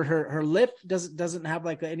 Like where her lip doesn't have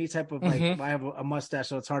like any type of like, I have a mustache,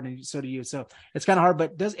 so it's hard, and so do you. So it's kind of hard,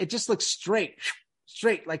 but it just looks straight.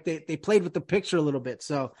 Like they played with the picture a little bit.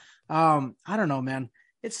 So, I don't know, man.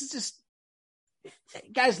 It's just,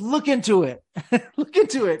 guys, look into it. Look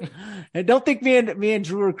into it. And don't think me and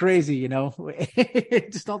Drew are crazy,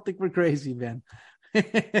 just don't think we're crazy, man.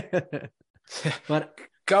 But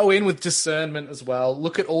go in with discernment as well.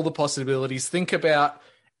 Look at all the possibilities. Think about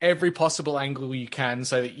every possible angle you can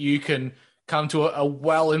so that you can come to a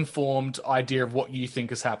well-informed idea of what you think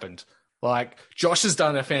has happened. Like, Josh has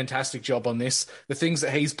done a fantastic job on this. The things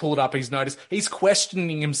that he's pulled up, he's noticed. He's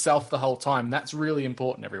questioning himself the whole time. That's really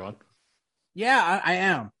important, everyone. Yeah, I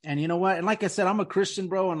am. And you know what? And like I said, I'm a Christian,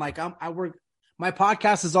 bro. And like, I work, my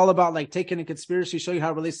podcast is all about like taking a conspiracy, show you how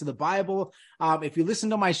it relates to the Bible. If you listen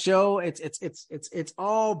to my show, it's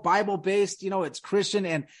all Bible based, it's Christian.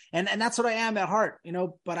 And that's what I am at heart,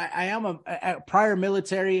 but I am a prior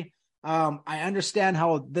military. I understand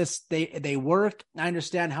how they work. I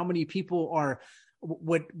understand how many people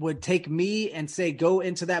would take me and say, go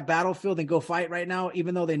into that battlefield and go fight right now,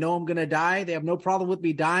 even though they know I'm going to die. They have no problem with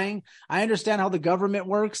me dying. I understand how the government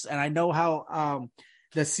works, and I know how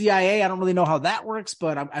the CIA, I don't really know how that works,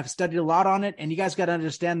 but I've studied a lot on it. And you guys got to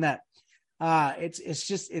understand that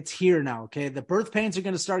it's here now. Okay. The birth pains are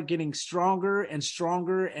going to start getting stronger and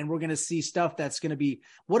stronger. And we're going to see stuff that's going to be,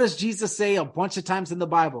 what does Jesus say a bunch of times in the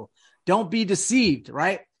Bible? Don't be deceived,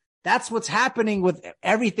 right? That's what's happening with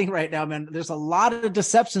everything right now, man. There's a lot of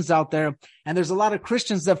deceptions out there, and there's a lot of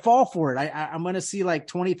Christians that fall for it. I'm going to see like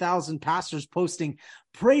 20,000 pastors posting,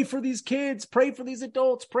 pray for these kids, pray for these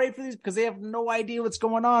adults, pray for these, because they have no idea what's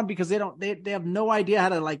going on, because they have no idea how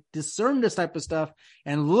to like discern this type of stuff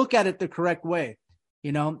and look at it the correct way,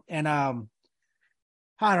 and I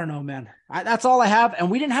don't know, man. That's all I have.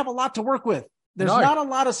 And we didn't have a lot to work with. There's not a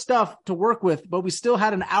lot of stuff to work with, but we still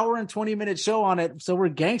had an hour and 20-minute show on it. So we're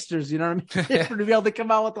gangsters, you know what I mean? To be able to come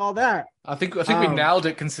out with all that. I think we nailed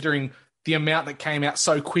it, considering the amount that came out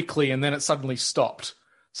so quickly and then it suddenly stopped.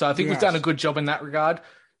 So I think we've done a good job in that regard.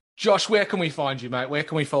 Josh, where can we find you, mate? Where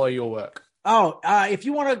can we follow your work? If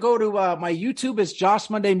you want to go to my YouTube, it's Josh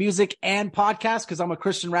Monday Music and Podcast, because I'm a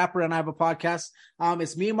Christian rapper and I have a podcast.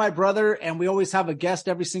 It's me and my brother, and we always have a guest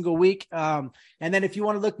every single week. And then if you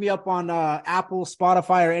want to look me up on Apple,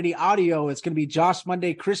 Spotify, or any audio, it's going to be Josh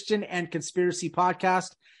Monday Christian and Conspiracy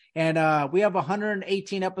Podcast. And we have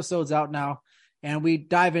 118 episodes out now, and we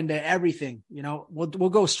dive into everything. We'll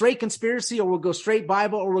go straight conspiracy, or we'll go straight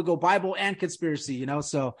Bible, or we'll go Bible and conspiracy.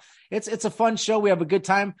 So it's a fun show. We have a good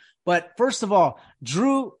time. But first of all,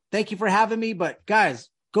 Drew, thank you for having me. But guys,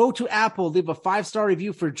 go to Apple, leave a 5-star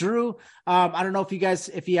review for Drew. I don't know if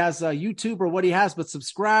he has YouTube or what he has, but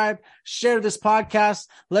subscribe, share this podcast,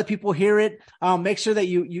 let people hear it. Make sure that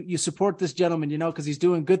you support this gentleman, because he's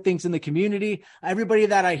doing good things in the community. Everybody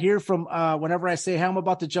that I hear from, whenever I say, hey, I'm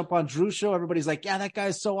about to jump on Drew's show, everybody's like, yeah, that guy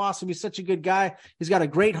is so awesome. He's such a good guy. He's got a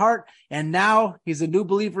great heart. And now he's a new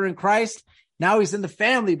believer in Christ. Now he's in the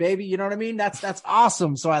family, baby. You know what I mean? That's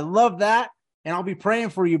awesome. So I love that. And I'll be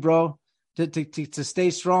praying for you, bro, to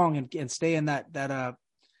stay strong and stay in that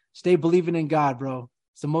stay believing in God, bro.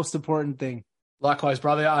 It's the most important thing. Likewise,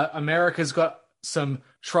 brother. America's got some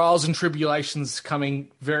trials and tribulations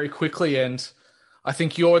coming very quickly, and I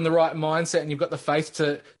think you're in the right mindset and you've got the faith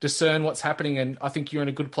to discern what's happening, and I think you're in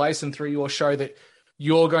a good place, and through your show that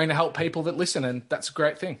you're going to help people that listen, and that's a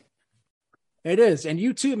great thing. It is. And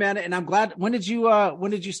you too, man. And I'm glad. When did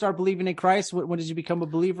you start believing in Christ? When did you become a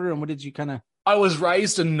believer? And what did you I was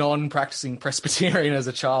raised a non-practicing Presbyterian as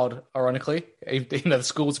a child, ironically. Even though the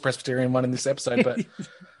school's a Presbyterian one in this episode, but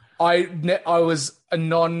I was a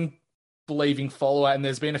non-believing follower, and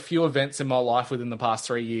there's been a few events in my life within the past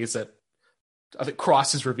 3 years that I think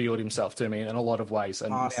Christ has revealed himself to me in a lot of ways,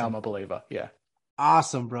 and awesome. Now I'm a believer. Yeah.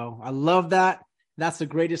 Awesome, bro. I love that. That's the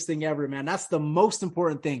greatest thing ever, man. That's the most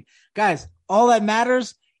important thing. Guys, all that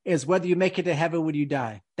matters is whether you make it to heaven when you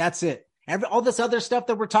die. That's it. All this other stuff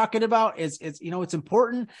that we're talking about is it's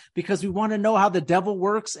important because we want to know how the devil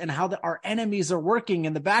works and how our enemies are working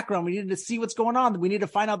in the background. We need to see what's going on. We need to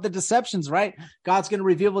find out the deceptions, right? God's going to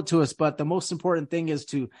reveal it to us. But the most important thing is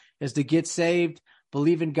to get saved,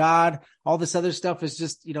 believe in God. All this other stuff is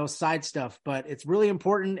just, side stuff, but it's really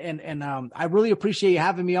important. And I really appreciate you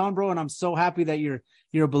having me on, bro. And I'm so happy that you're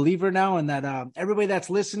a believer now, and that everybody that's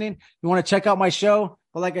listening, you want to check out my show.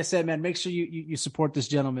 But like I said, man, make sure you support this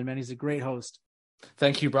gentleman, man. He's a great host.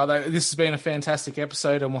 Thank you, brother. This has been a fantastic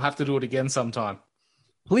episode, and we'll have to do it again sometime.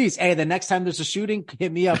 Please. Hey, the next time there's a shooting,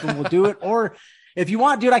 hit me up and we'll do it. Or if you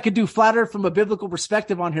want, dude, I could do Flat Earth from a biblical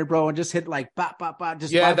perspective on here, bro, and just hit like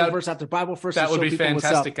just Bible verse after Bible verse. That would be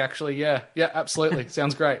fantastic, actually. Yeah, absolutely.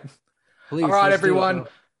 Sounds great. Please, all right, everyone.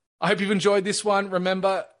 I hope you've enjoyed this one.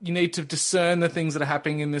 Remember, you need to discern the things that are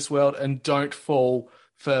happening in this world and don't fall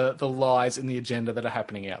for the lies and the agenda that are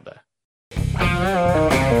happening out there.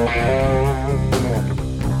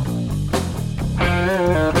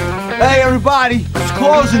 Hey, everybody, it's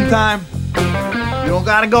closing time. You don't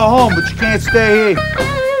gotta go home, but you can't stay here.